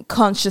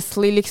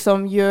consciously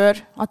liksom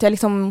gjør. At jeg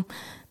liksom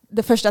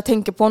det første jeg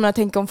tenker på når jeg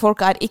tenker om folk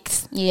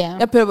X.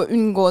 Jeg prøver å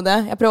unngå det.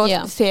 Jeg prøver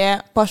å se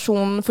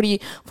personen, fordi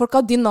folk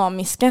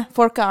dynamiske.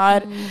 Folk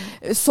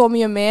så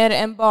mye mer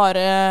enn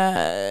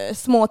bare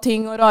små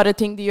ting og rare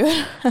ting de gjør.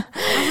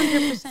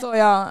 Så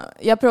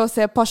jeg prøver å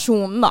se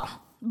personen da,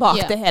 bak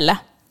det hele.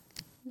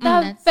 Det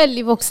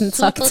veldig voksent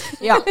sagt.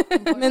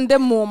 Men det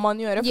må man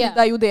gjøre, for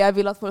det jo det jeg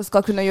vil at folk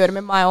skal kunne gjøre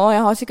med meg også.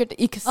 Jeg har sikkert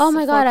X. Oh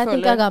my God, I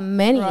think I got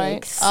many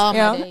X.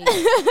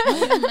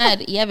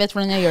 Jeg vet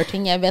hvordan jeg gjør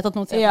ting. Jeg vet at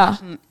noen ser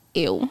sånn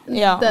ew.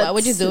 Why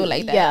would you do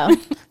like that?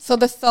 So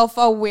the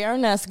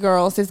self-awareness,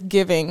 girls, is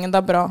giving.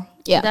 Det bra.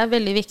 Det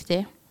veldig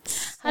viktig.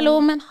 Hallo,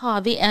 men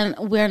har vi en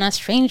We're Not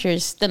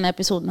Strangers denne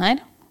episoden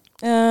her?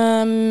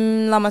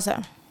 La meg se.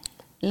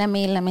 Let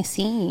me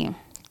see.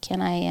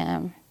 Can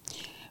I...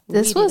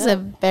 This was a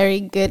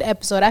very good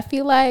episode. I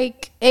feel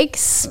like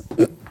X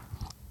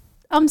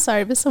I'm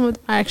sorry, but some of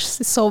them are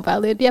actually so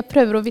valid. Jeg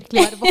prøver å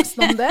virkelig være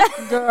voksen om det.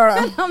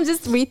 Girl. I'm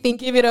just rethinking.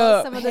 Give it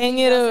up. Hang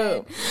it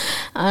up.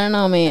 I don't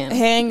know, man.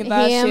 Hang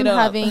that shit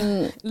up.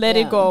 Let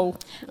it go.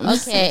 I'm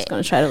just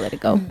gonna try to let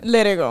it go.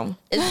 Let it go.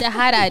 Det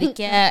her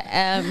ikke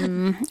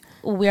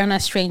We Are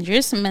Not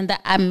Strangers, men det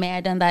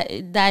mer den der,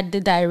 det The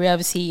Diary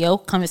of a CEO,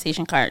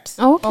 Conversation Cards.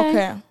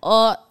 Okay.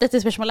 Og dette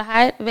spørsmålet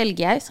her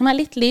velger jeg, som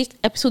litt lik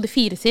episode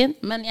 4 sin,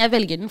 men jeg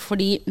velger den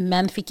fordi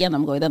menn fikk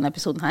gjennomgå i denne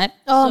episoden her.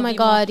 Oh my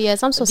god,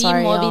 yes, I'm so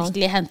sorry. Vi må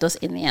virkelig hente oss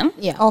inn igjen.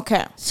 Yeah.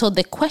 Okay. So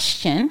the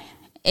question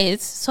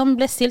is, som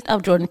ble stilt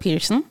av Jordan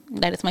Peterson,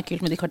 det som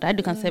kult med de kort her,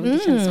 du kan se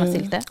hvilke kjent som har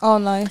stilt det. Oh,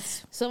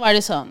 nice. Så var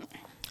det sånn,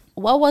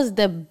 what was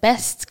the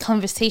best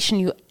conversation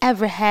you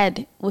ever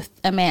had with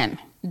a man?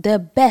 The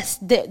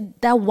best,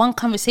 that one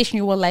conversation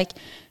you were like,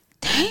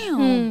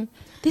 damn,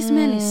 this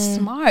man is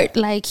smart.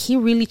 Like, he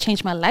really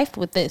changed my life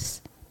with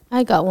this.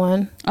 I got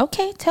one.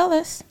 Okay, tell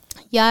us.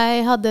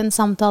 Jeg hadde en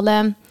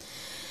samtale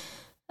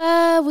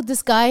with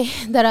this guy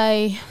that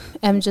I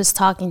am just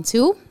talking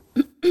to,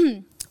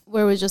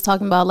 where we're just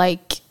talking about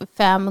like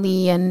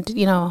family and,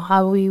 you know,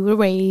 how we were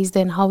raised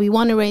and how we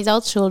want to raise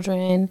our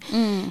children.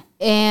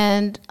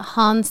 And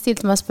han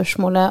stilte meg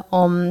spørsmålet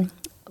om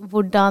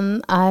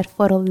hvordan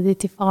forholdet ditt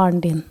til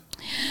faren din?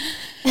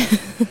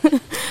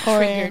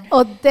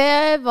 Og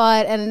det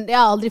var jeg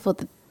har aldri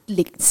fått et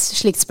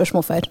slikt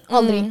spørsmål før.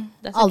 Aldri.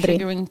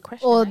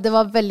 Og det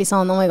var veldig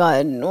sånn, oh my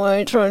god,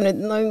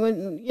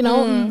 you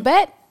know,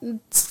 but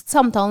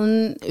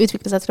samtalen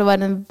utviklet seg til å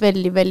være en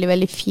veldig, veldig,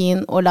 veldig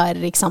fin og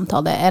lærerik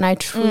samtale. And I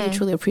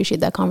truly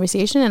appreciate that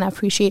conversation, and I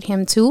appreciate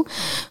him too,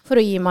 for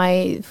å gi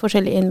meg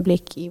forskjellig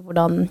innblikk i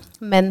hvordan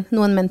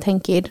noen menn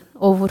tenker,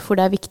 og hvorfor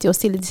det viktig å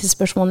stille disse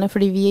spørsmålene,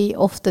 fordi vi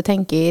ofte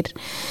tenker,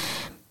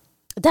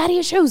 daddy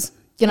issues,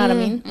 you know what I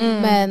mean?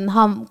 Men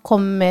han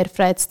kommer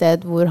fra et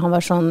sted hvor han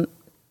var sånn,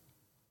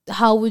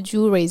 how would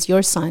you raise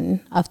your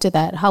son after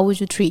that? How would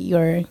you treat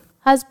your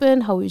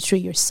husband? How would you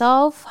treat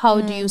yourself?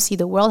 How do you see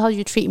the world? How do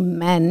you treat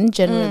men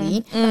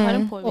generally?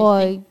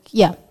 Og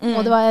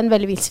det var en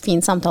veldig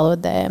fin samtale,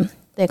 og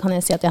det kan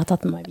jeg si at jeg har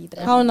tatt med meg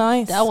videre. How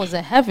nice. That was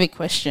a heavy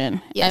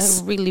question.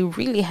 Yes. A really,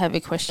 really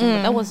heavy question,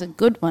 but that was a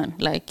good one.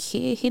 Like,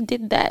 he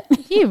did that.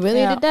 He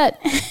really did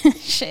that.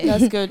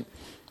 That's good.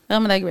 Hva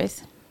med deg,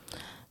 Grace?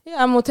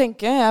 Jeg må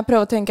tenke, jeg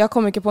prøver å tenke, jeg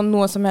kommer ikke på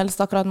noe som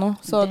helst akkurat nå,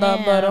 så det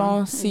bare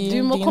å si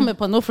du må komme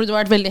på noe, for du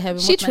har vært veldig heavy.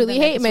 She truly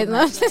hate me.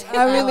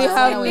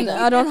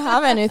 I don't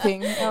have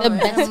anything. The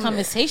best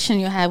conversation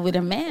you have with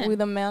a man.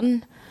 With a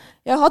man.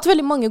 Jeg har hatt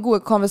veldig mange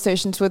gode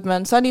conversations with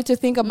men, so I need to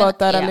think about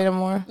that a little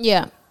more.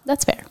 Yeah,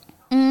 that's fair.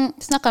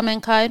 Snakket med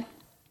en kar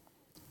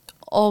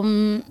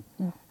om,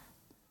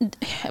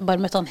 jeg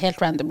bare møtte han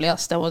helt randomly,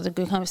 that was a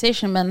good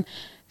conversation, men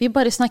vi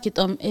bare snakket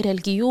om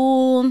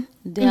religion,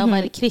 det å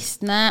være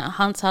kristne.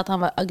 Han sa at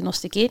han var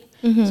agnostiker,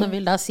 som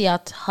vil da si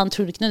at han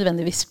tror ikke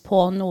nødvendigvis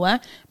på noe,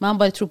 men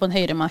han bare tror på en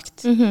høyere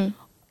makt.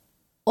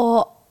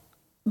 Og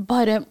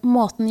bare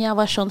måten jeg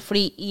var sånn,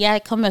 fordi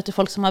jeg kan møte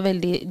folk som har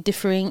veldig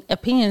differing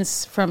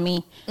opinions from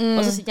me, og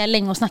så sitter jeg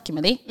lenge og snakker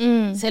med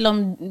dem, selv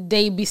om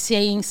they be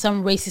saying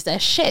some racist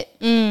as shit,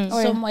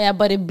 så må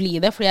jeg bare bli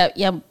det, fordi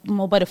jeg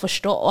må bare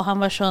forstå, og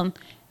han var sånn,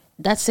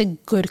 that's a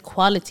good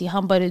quality.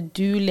 Han bare,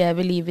 du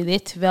lever livet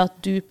ditt ved at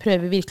du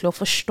prøver virkelig å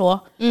forstå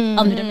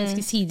andre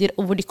menneskers sider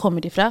og hvor de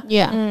kommer ifra.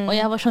 Og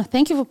jeg var sånn,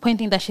 thank you for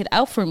pointing that shit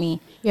out for me.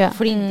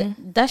 Fordi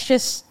that's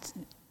just,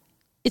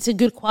 it's a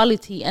good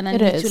quality, and I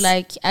need to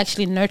like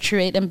actually nurture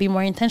it and be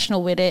more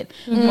intentional with it.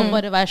 Og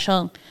bare være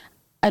sånn,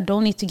 I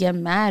don't need to get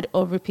mad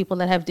over people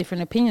that have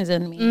different opinions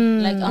than me.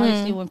 Like,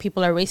 honestly, when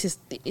people are racist,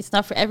 it's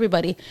not for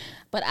everybody.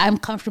 But I'm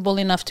comfortable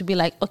enough to be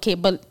like, okay,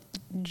 but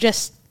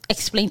just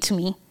explain to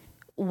me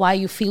why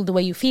you feel the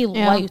way you feel,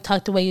 why you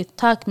talk the way you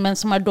talk, men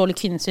som dårlig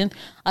kvinnesyn,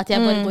 at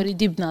jeg bare går i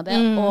dybden av det,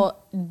 og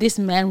this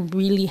man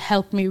really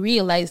helped me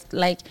realize,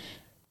 like,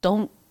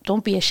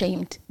 don't be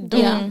ashamed,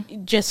 don't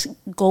just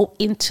go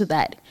into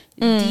that,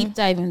 deep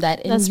dive in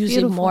that, and use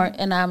it more,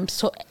 and I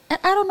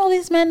don't know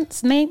this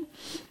man's name,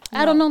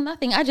 I don't know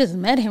nothing, I just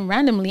met him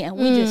randomly, and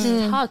we just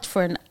talked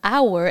for an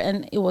hour,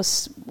 and it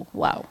was,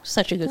 wow,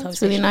 such a good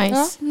conversation. Really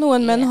nice.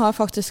 Noen menn har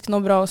faktisk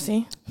noe bra å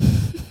si.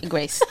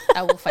 Grace,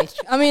 I will fight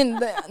you. I mean,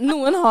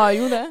 noen har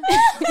jo det.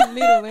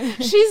 Literally.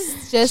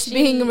 She's just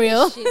being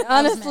real.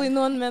 Honestly,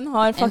 noen menn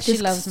har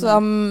faktisk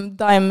some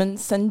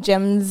diamonds and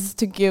gems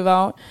to give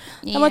out.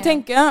 Jeg må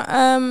tenke,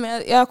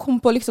 jeg kom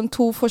på liksom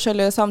 2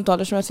 forskjellige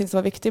samtaler som jeg synes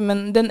var viktig,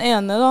 men den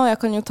ene da, jeg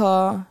kan jo ta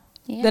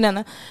den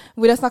ene,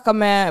 hvor jeg snakket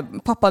med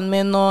pappaen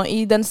min, og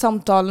i den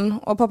samtalen,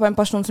 og pappa en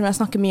person som jeg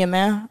snakker mye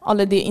med,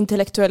 alle de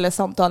intellektuelle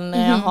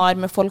samtalene jeg har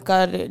med folk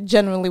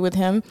generally with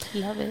him.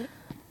 Love it.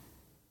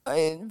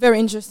 Very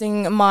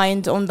interesting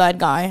mind on that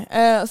guy.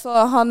 Så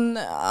han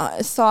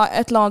sa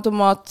et eller annet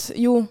om at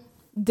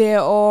det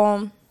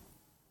å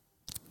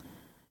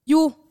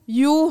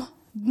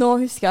nå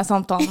husker jeg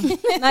samtalen.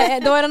 Nei,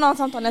 det var en annen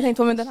samtale jeg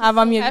tenkte på, men den her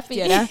var mye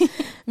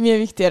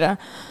viktigere.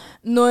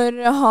 Når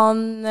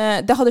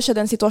det hadde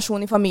skjedd en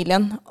situasjon i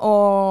familien,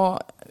 og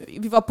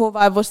vi var på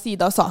hver vår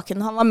side av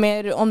saken. Han var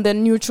mer on the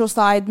neutral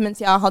side,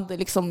 mens jeg hadde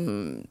liksom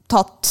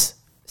tatt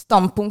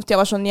standpunkt. Jeg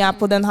var sånn, jeg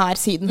på den her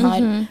siden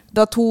her.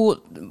 Det var 2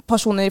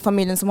 personer I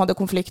familien som hadde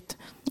konflikt.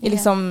 I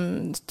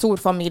liksom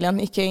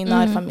storfamilien, ikke I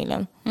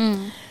nærfamilien.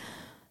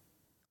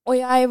 Og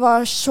jeg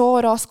var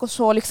så rask og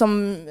så liksom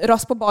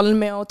rask på ballen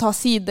med å ta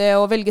side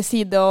og velge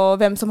side og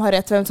hvem som har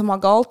rett, hvem som har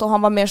galt. Og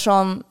han var mer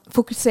sånn,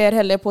 fokuser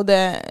heller på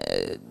det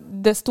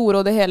store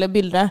og det hele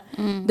bildet.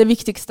 Det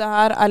viktigste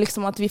her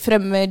liksom at vi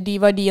fremmer de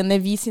verdiene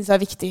vi synes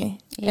viktig.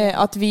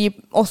 At vi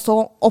også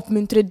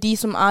oppmuntrer de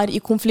som I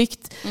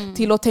konflikt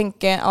til å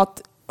tenke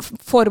at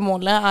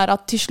formålet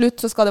at til slutt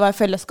så skal det være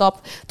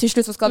fellesskap, til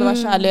slutt så skal det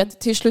være kjærlighet,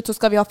 til slutt så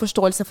skal vi ha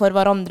forståelse for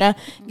hverandre.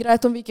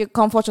 Greit om vi ikke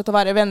kan fortsette å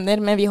være venner,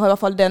 men vi har I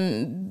hvert fall den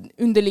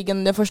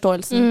underliggende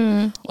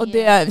forståelsen. Og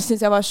det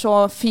synes jeg var så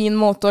fin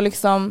måte å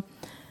liksom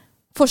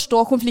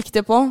forstå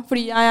konflikter på,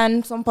 fordi jeg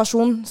en sånn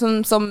person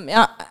som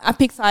jeg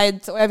pick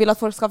sides, og jeg vil at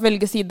folk skal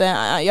velge side.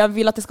 Jeg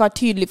vil at det skal være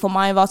tydelig for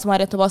meg hva som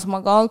rett og hva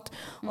som galt,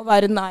 og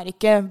verden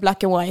ikke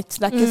black and white.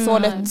 Det ikke så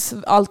lett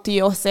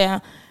alltid å se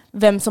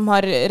hvem som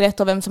har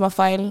rett og hvem som har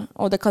feil,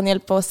 og det kan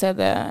hjelpe å se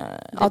det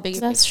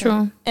That's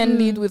true. And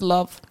lead with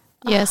love.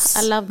 Yes,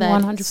 I love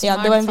that. 100%.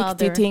 Ja, det var en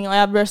viktig ting, og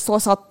jeg ble så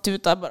satt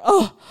ut. Jeg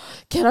bare,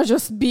 can I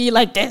just be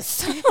like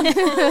this?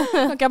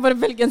 Kan ikke jeg bare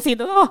velge en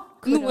side da?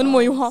 Noen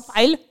må jo ha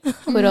feil.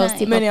 Kudos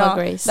to Men Papa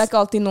Grace. det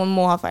ikke alltid noen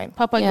må ha feil.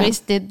 Papa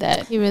Grace did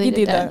that. He really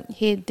did that.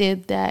 He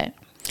did that.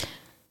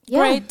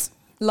 Great.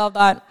 Love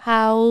that.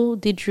 How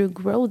did you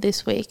grow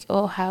this week,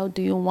 or how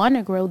do you want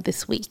to grow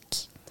this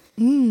week?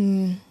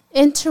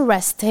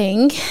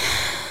 Interesting.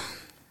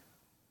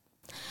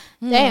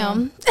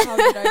 Damn. How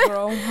did I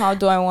grow? How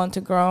do I want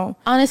to grow?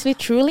 Honestly,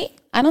 truly,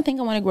 I don't think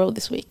I want to grow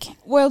this week.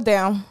 Well,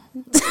 damn.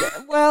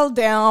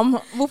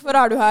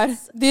 Hvorfor du her?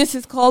 This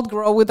is called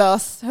grow with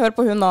us. Hør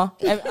på hun da.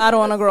 I don't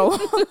want to grow.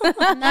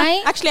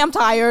 Nei. Actually, I'm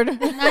tired.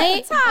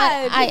 Nei,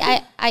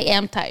 I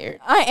am tired.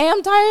 I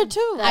am tired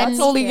too. I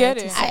totally get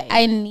it.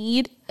 I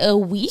need a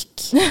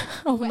week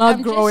Of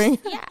not growing.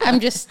 I'm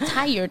just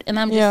tired, and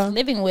I'm just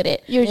living with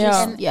it. You're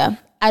just,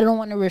 I don't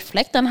want to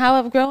reflect on how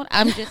I've grown.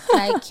 I'm just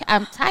like,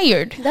 I'm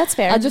tired. That's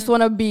fair. I just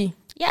want to be.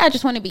 Yeah, I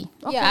just want to be.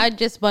 Okay. Yeah, I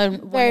just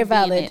want Very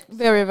valid. Be in it.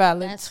 Very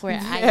valid. That's where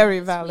I am Very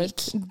this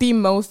valid. week. The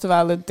most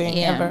valid thing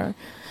ever.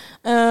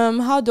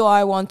 How do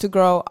I want to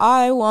grow?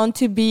 I want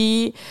to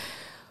be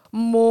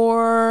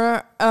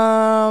more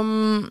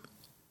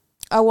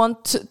I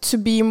want to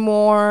be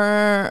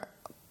more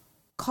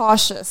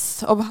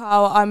cautious of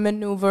how I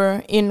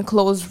maneuver in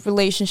close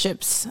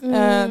relationships.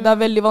 Det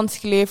veldig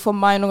vanskelig for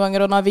meg noen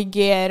ganger å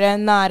navigere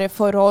nære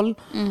forhold.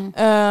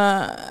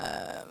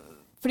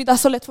 Fordi det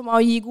så lett for meg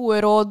å gi gode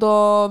råd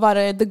og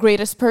være the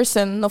greatest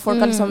person når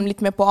folk liksom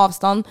litt mer på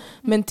avstand.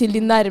 Men til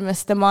de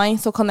nærmeste meg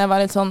så kan jeg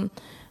være litt sånn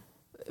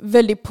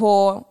veldig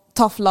på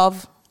tough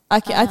love. I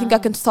think I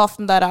can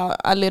soften that out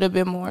a little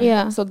bit more.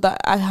 So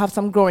that I have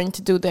some growing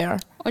to do there.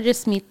 Or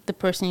just meet the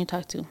person you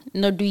talk to.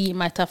 Når du gir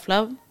meg tough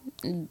love,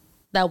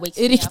 that wakes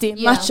me Riktig, up.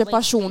 matche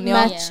person,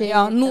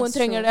 ja. Noen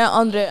trenger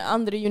det,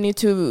 andre you need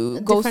to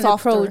go softer.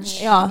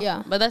 Approach.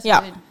 Ja. But that's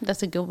good.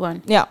 That's a good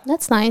one. Yeah.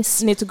 That's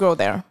nice. Need to grow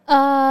there.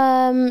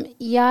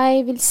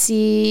 Jeg vil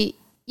si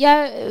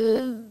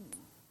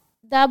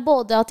det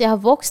både at jeg har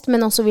vokst,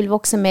 men også vil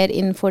vokse mer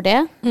innenfor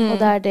det. Og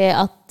det det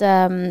at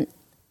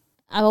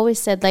I've always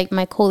said, like,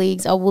 my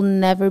colleagues, I will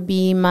never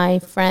be my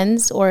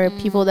friends or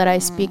people that I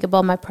speak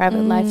about my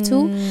private life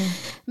to.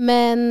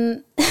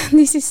 Men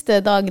de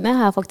siste dagene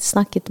har jeg faktisk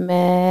snakket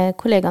med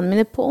kollegene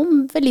mine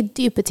om veldig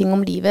dype ting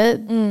om livet.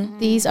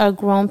 These are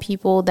grown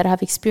people that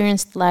have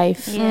experienced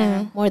life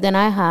more than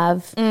I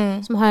have,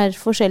 som har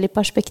forskjellige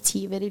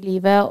perspektiver I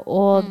livet,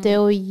 og det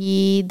å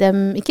gi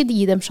dem, ikke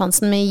gi dem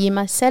sjansen, men gi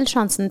meg selv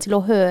sjansen til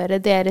å høre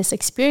deres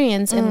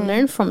experience and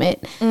learn from it,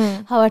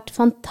 har vært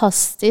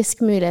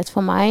fantastisk mulighet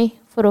for meg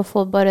for å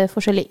få bare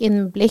forskjellig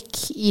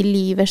innblikk I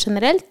livet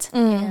generelt.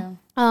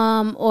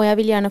 Og jeg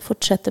vil gjerne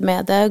fortsette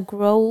med det.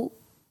 Grow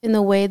in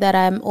a way that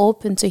I'm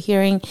open to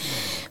hearing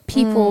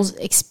people's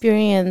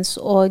experience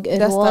og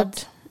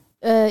råd.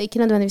 Ikke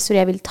nødvendigvis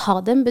fordi jeg vil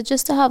ta dem, but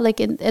just to have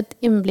like et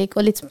innblikk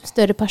og litt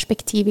større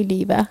perspektiv I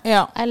livet.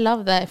 I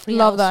love that. For jeg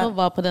også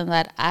var på den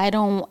der, I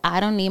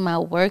don't need my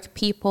work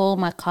people,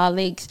 my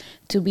colleagues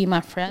to be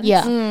my friends.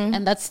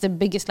 And that's the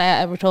biggest lie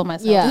I ever told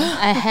myself.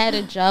 I had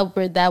a job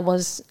where that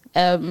was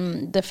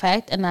the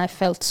fact, and I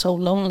felt so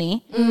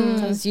lonely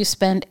because you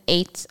spend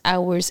 8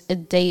 hours a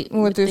day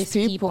with these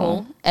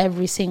people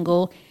every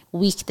single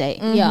weekday.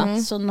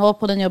 So nå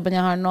på den jobben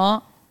jeg har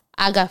nå,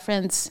 I got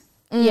friends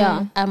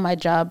at my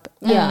job,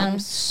 and I'm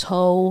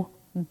so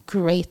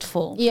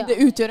grateful. Det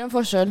utgjør en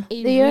forskjell.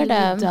 It really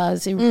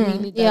does. It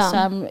really does. So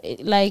I'm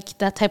like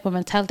that type of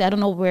mentality. I don't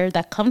know where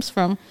that comes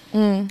from.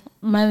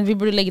 Men vi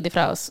burde legge det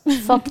fra oss.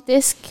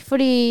 Faktisk,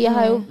 fordi jeg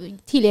har jo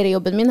tidligere I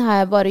jobben min har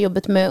jeg bare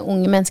jobbet med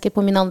unge mennesker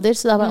på min alder,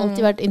 så det har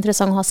alltid vært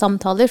interessant å ha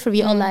samtaler, for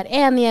vi alle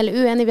enige eller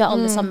uenige, vi har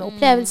alle samme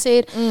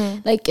opplevelser.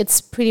 Like,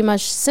 it's pretty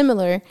much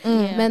similar.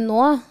 Men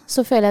nå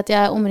så føler jeg at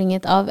jeg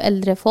omringet av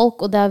eldre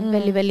folk, og det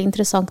veldig, veldig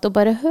interessant å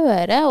bare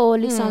høre, og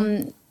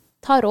liksom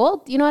ta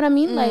råd, you know what I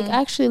mean? Like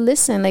actually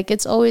listen. Like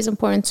it's always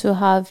important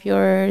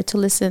to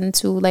listen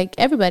to like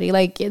everybody.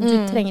 Like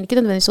du trenger ikke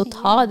nødvendigvis å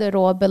ta det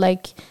råd, but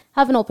like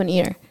have an open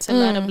ear. It's a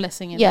lot of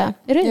blessing in Yeah,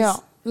 it is. Yeah.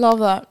 Love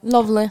that.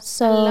 Lovely.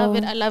 So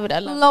I love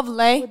it.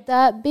 Lovely. with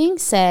that being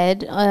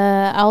said,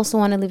 I also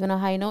want to leave on a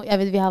high note. Jeg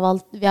vet vi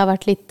har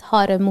vært litt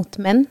harde mot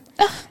menn.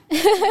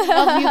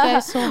 Love you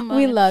guys so much.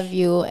 We love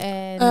you.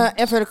 And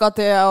Jeg føler ikke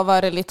at det er å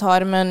være litt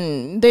hard,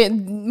 men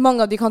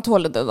mange av de kan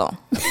tåle det da.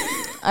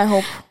 I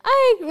hope.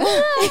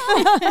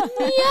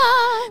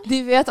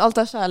 De vet alt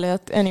er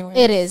kjærlighet anyway.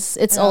 it is.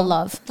 It's all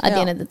love at the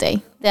end of the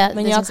day.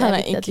 Men jeg kan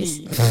ikke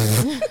ikke.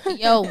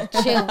 Yo,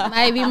 chill.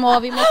 Nei, vi må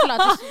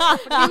forlate.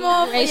 Nå må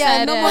vi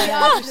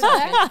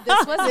avslutte.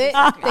 This was it.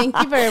 Thank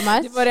you very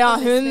much.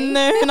 Hun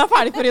er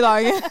ferdig for i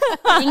dag.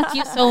 Thank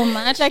you so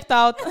much. Checked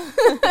out.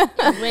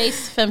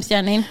 Race 5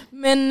 stjerner.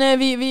 Men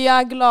vi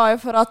er glade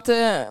for at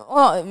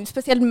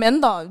spesielt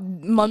menn da.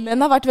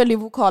 Menn har vært veldig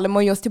vokale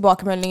med å gi oss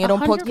tilbakemeldinger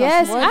om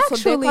podcasten vår.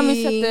 Så det kan vi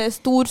sette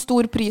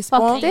stor pris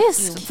på.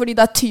 Faktisk. Fordi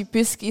det er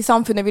typisk i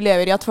samfunnet vi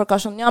lever i at folk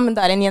er sånn, ja, men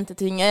det er en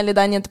jenteting, eller det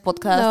er en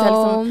jentepodcast.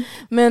 Liksom.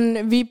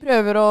 Men vi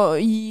prøver å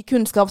gi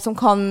kunnskap som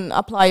kan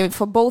apply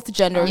for both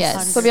genders.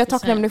 Yes. Så vi er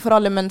takknemlige for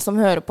alle menn som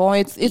hører på.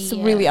 It's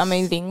really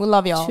amazing. We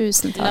love y'all.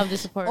 Tusen takk. Love the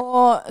support.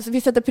 Og så vi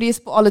setter pris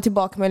på alle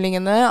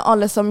tilbakemeldingene,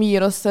 alle som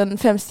gir oss en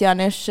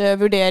 5-stjerners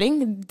vurdering.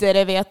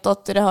 Dere vet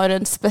at dere har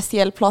en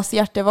spesiell plass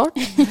i hjertet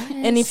vårt.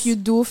 And if you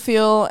do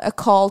feel a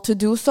call to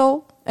do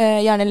so,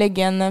 gjerne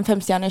legge en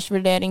 5-stjerners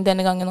vurdering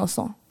denne gangen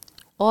også.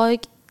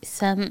 Og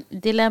send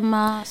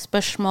dilemma,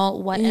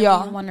 spørsmål, whatever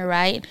you want to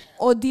write.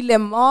 Og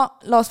dilemma,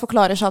 la oss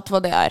forklare kjapt hva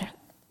det er.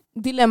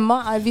 Dilemma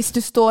er hvis du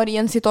står i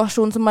en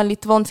situasjon som er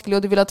litt vanskelig,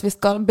 og du vil at vi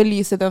skal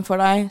belyse den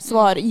for deg,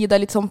 gi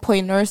deg litt sånn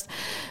pointers.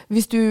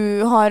 Hvis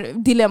du har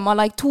dilemma,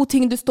 like 2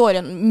 ting du står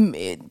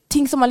i,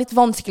 ting som er litt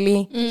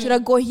vanskelig. Should I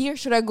go here,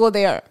 should I go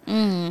there?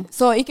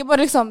 Så ikke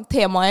bare liksom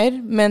temaer,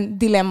 men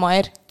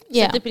dilemmaer.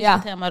 Setter pris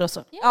på temaer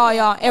også.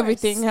 Ja,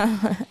 everything.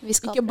 Vi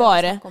skal ikke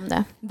bare. snakke om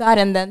det.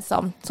 Der enn den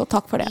samt. Så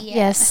takk for det.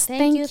 Yes,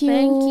 thank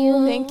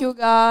you. Thank you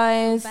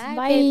guys.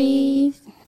 Bye.